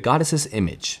into the goddess's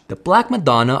image. The Black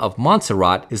Madonna of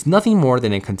Montserrat is nothing more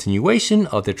than a continuation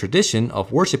of the tradition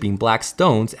of worshipping black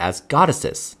stones as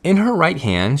goddesses. In her right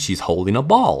hand, she's holding a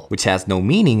ball, which has no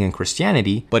meaning in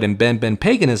Christianity, but in Benben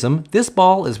paganism, this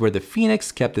ball is where the phoenix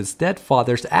kept its dead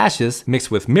father's ashes mixed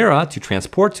with myrrh to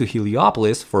transport to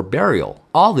Heliopolis for burial.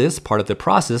 All this part of the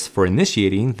process for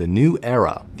initiating the new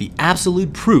era. The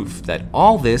absolute proof that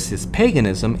all this is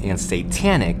paganism and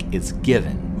satanic is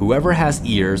given. Whoever has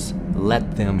ears,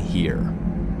 let them hear.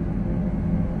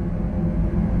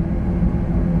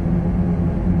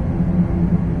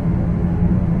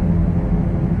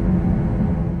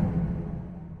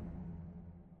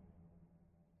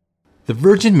 The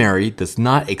Virgin Mary does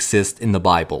not exist in the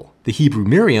Bible. The Hebrew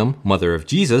Miriam, mother of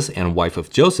Jesus and wife of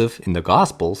Joseph in the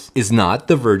Gospels, is not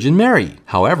the Virgin Mary.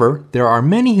 However, there are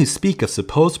many who speak of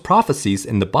supposed prophecies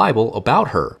in the Bible about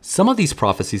her. Some of these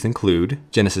prophecies include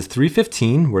Genesis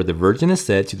 3:15, where the Virgin is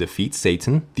said to defeat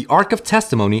Satan, the Ark of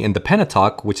Testimony in the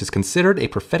Pentateuch, which is considered a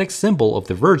prophetic symbol of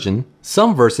the Virgin,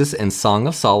 some verses in Song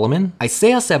of Solomon,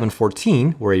 Isaiah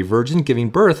 7:14, where a virgin giving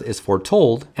birth is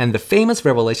foretold, and the famous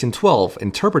Revelation 12,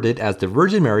 interpreted as the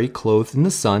Virgin Mary clothed in the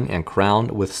sun and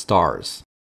crowned with stars.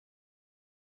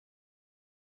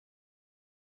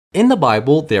 In the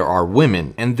Bible, there are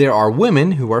women, and there are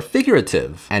women who are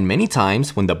figurative. And many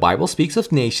times, when the Bible speaks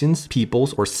of nations,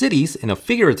 peoples, or cities in a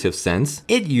figurative sense,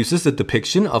 it uses the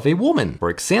depiction of a woman. For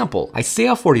example,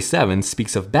 Isaiah 47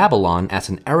 speaks of Babylon as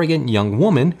an arrogant young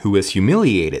woman who is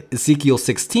humiliated. Ezekiel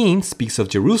 16 speaks of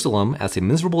Jerusalem as a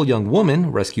miserable young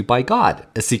woman rescued by God.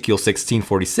 Ezekiel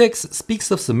 16:46 speaks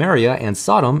of Samaria and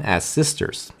Sodom as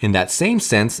sisters. In that same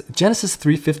sense, Genesis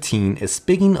 3:15 is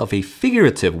speaking of a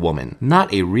figurative woman,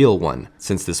 not a real real one,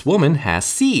 since this woman has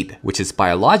seed, which is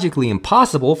biologically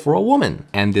impossible for a woman.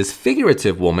 And this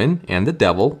figurative woman and the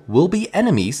devil will be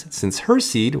enemies, since her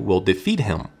seed will defeat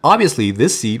him. Obviously,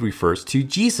 this seed refers to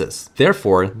Jesus.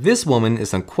 Therefore, this woman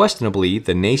is unquestionably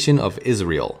the nation of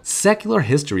Israel. Secular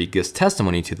history gives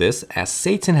testimony to this, as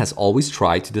Satan has always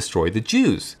tried to destroy the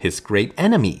Jews, his great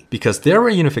enemy, because their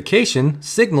reunification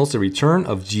signals the return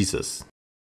of Jesus.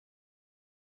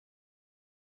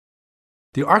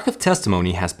 The Ark of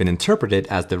Testimony has been interpreted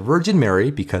as the Virgin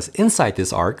Mary because inside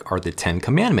this ark are the 10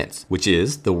 Commandments, which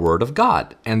is the Word of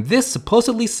God. And this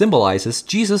supposedly symbolizes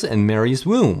Jesus and Mary's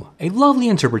womb. A lovely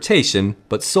interpretation,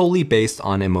 but solely based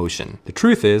on emotion. The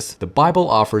truth is, the Bible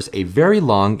offers a very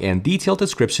long and detailed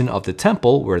description of the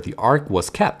temple where the ark was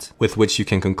kept, with which you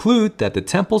can conclude that the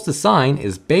temple's design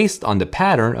is based on the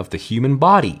pattern of the human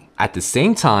body. At the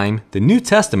same time, the New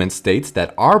Testament states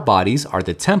that our bodies are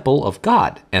the temple of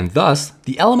God, and thus,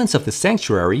 the elements of the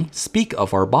sanctuary speak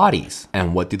of our bodies.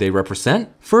 And what do they represent?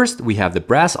 First, we have the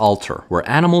brass altar, where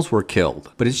animals were killed.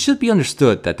 But it should be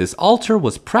understood that this altar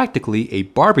was practically a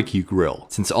barbecue grill,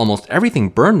 since almost everything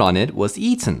burned on it was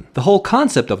eaten. The whole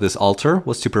concept of this altar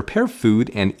was to prepare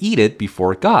food and eat it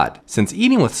before God, since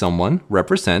eating with someone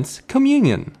represents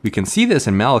communion. We can see this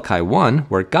in Malachi 1,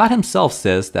 where God himself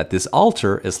says that this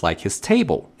altar is like his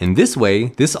table. In this way,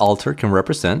 this altar can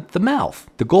represent the mouth.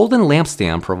 The golden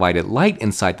lampstand provided light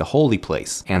inside the holy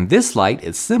place, and this light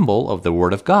is symbol of the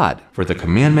Word of God. For the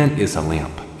commandment is a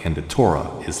lamp, and the Torah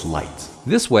is light.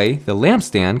 This way, the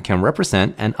lampstand can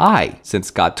represent an eye,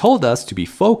 since God told us to be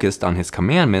focused on his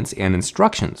commandments and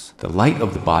instructions. The light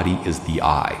of the body is the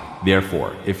eye.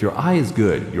 Therefore, if your eye is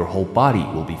good, your whole body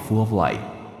will be full of light.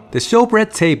 The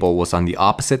showbread table was on the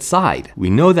opposite side. We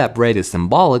know that bread is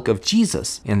symbolic of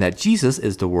Jesus, and that Jesus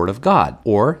is the Word of God,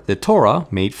 or the Torah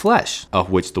made flesh, of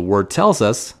which the Word tells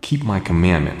us, "Keep my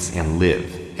commandments and live,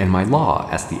 and my law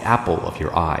as the apple of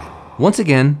your eye." Once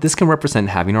again, this can represent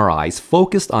having our eyes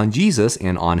focused on Jesus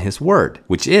and on his word,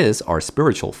 which is our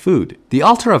spiritual food. The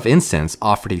altar of incense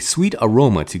offered a sweet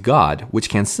aroma to God, which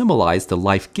can symbolize the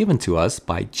life given to us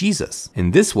by Jesus.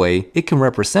 In this way, it can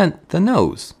represent the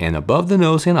nose, and above the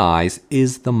nose and eyes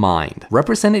is the mind,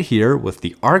 represented here with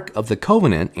the Ark of the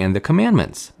Covenant and the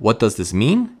commandments. What does this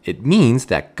mean? It means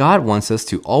that God wants us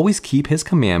to always keep his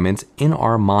commandments in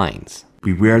our minds.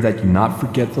 Beware that you not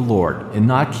forget the Lord, in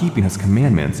not keeping his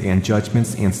commandments and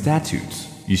judgments and statutes.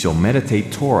 You shall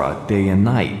meditate Torah day and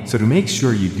night, so to make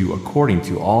sure you do according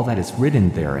to all that is written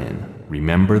therein.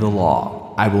 Remember the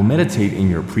law. I will meditate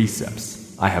in your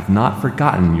precepts. I have not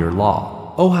forgotten your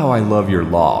law. Oh, how I love your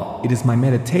law. It is my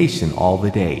meditation all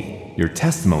the day. Your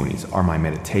testimonies are my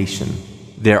meditation.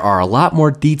 There are a lot more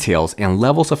details and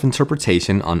levels of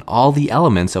interpretation on all the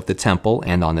elements of the temple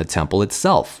and on the temple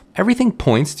itself. Everything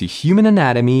points to human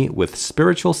anatomy with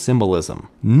spiritual symbolism.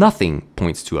 Nothing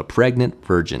points to a pregnant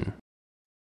virgin.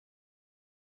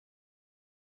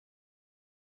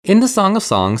 In the Song of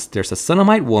Songs, there's a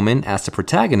Shunammite woman as the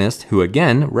protagonist who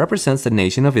again represents the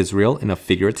nation of Israel in a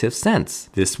figurative sense.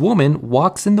 This woman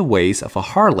walks in the ways of a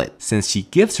harlot, since she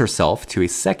gives herself to a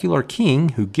secular king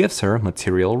who gives her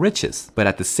material riches. But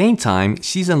at the same time,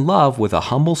 she's in love with a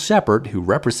humble shepherd who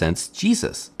represents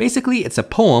Jesus. Basically, it's a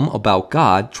poem about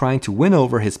God trying to win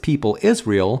over his people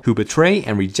Israel, who betray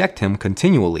and reject him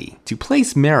continually. To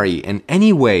place Mary in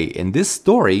any way in this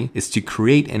story is to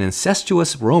create an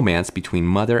incestuous romance between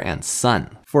mother and son.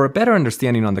 For a better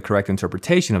understanding on the correct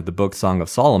interpretation of the book Song of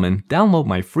Solomon, download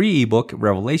my free ebook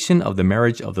Revelation of the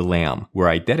Marriage of the Lamb, where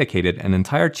I dedicated an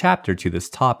entire chapter to this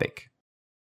topic.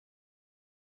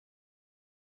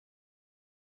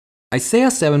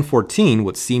 Isaiah 7:14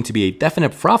 would seem to be a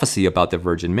definite prophecy about the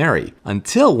Virgin Mary,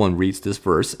 until one reads this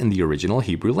verse in the original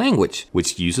Hebrew language,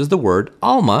 which uses the word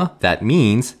Alma, that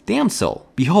means damsel.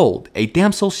 Behold, a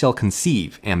damsel shall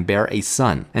conceive and bear a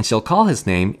son, and shall call his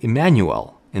name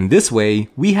Emmanuel. In this way,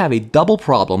 we have a double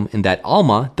problem in that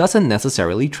Alma doesn't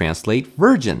necessarily translate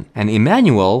virgin, and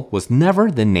Emmanuel was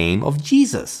never the name of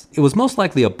Jesus. It was most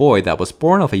likely a boy that was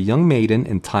born of a young maiden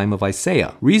in time of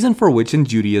Isaiah, reason for which in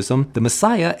Judaism, the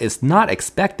Messiah is not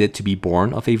expected to be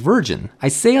born of a virgin.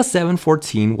 Isaiah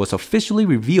 7:14 was officially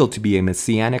revealed to be a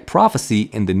messianic prophecy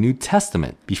in the New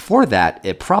Testament. Before that,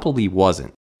 it probably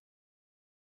wasn't.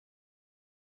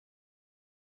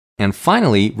 And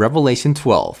finally, Revelation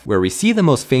 12, where we see the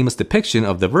most famous depiction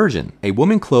of the Virgin, a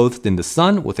woman clothed in the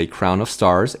sun with a crown of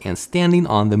stars and standing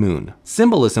on the moon.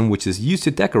 Symbolism which is used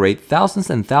to decorate thousands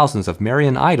and thousands of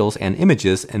Marian idols and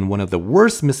images in one of the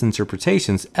worst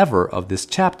misinterpretations ever of this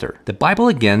chapter. The Bible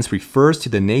again refers to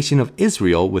the nation of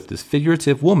Israel with this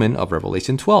figurative woman of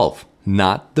Revelation 12.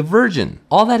 not the virgin.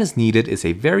 All that is needed is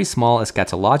a very small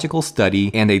eschatological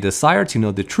study and a desire to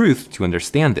know the truth to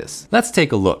understand this. Let's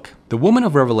take a look. The woman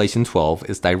of Revelation 12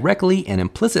 is directly and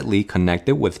implicitly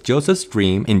connected with Joseph's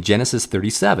dream in Genesis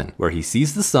 37, where he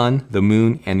sees the sun, the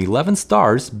moon, and 11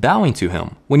 stars bowing to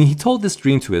him. When he told this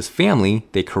dream to his family,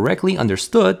 they correctly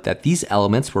understood that these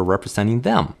elements were representing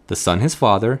them: the sun his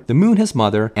father, the moon his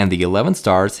mother, and the 11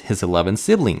 stars his 11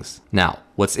 siblings. Now,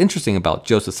 what's interesting about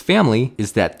Joseph's family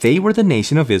is that they were the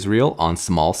nation of Israel on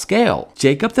small scale.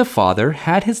 Jacob the father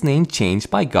had his name changed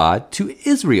by God to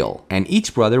Israel, and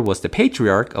each brother was the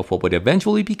patriarch of what would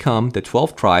eventually become the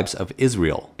 12 tribes of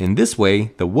Israel. In this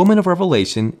way, the woman of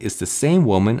Revelation is the same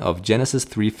woman of Genesis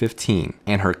 3:15,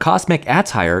 and her cosmic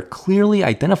attire clearly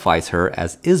identifies her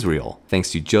as Israel,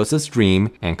 thanks to Joseph's dream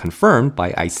and confirmed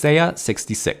by Isaiah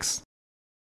 66.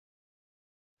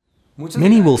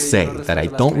 Many will say that I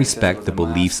don't respect the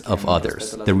beliefs of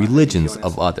others, the religions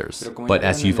of others. But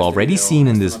as you've already seen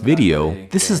in this video,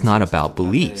 this is not about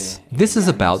beliefs. This is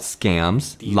about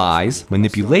scams, lies,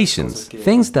 manipulations,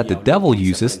 things that the devil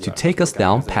uses to take us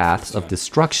down paths of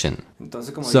destruction.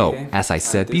 So, as I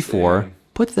said before,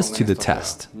 put this to the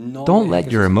test. Don't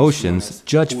let your emotions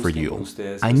judge for you.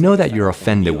 I know that you're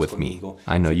offended with me.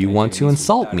 I know you want to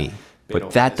insult me.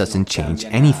 But that doesn't change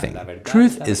anything.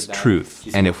 Truth is truth,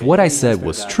 and if what I said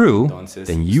was true,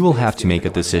 then you will have to make a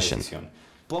decision.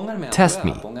 Test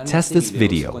me, test this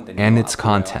video and its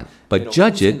content, but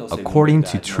judge it according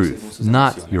to truth,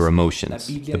 not your emotions.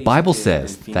 The Bible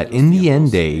says that in the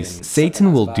end days,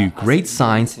 Satan will do great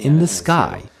signs in the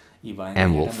sky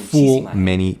and will fool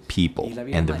many people.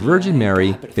 And the Virgin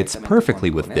Mary fits perfectly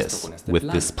with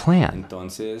this plan.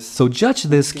 So judge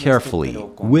this carefully,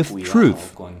 with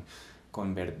truth,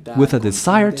 with a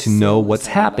desire to know what's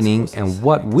happening and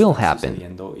what will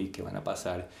happen,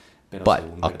 but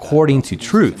according to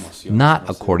truth, not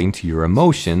according to your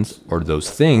emotions or those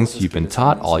things you've been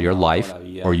taught all your life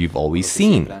or you've always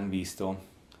seen.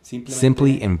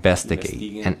 Simply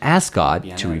investigate and ask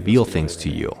God to reveal things to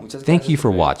you. Thank you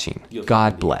for watching.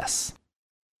 God bless.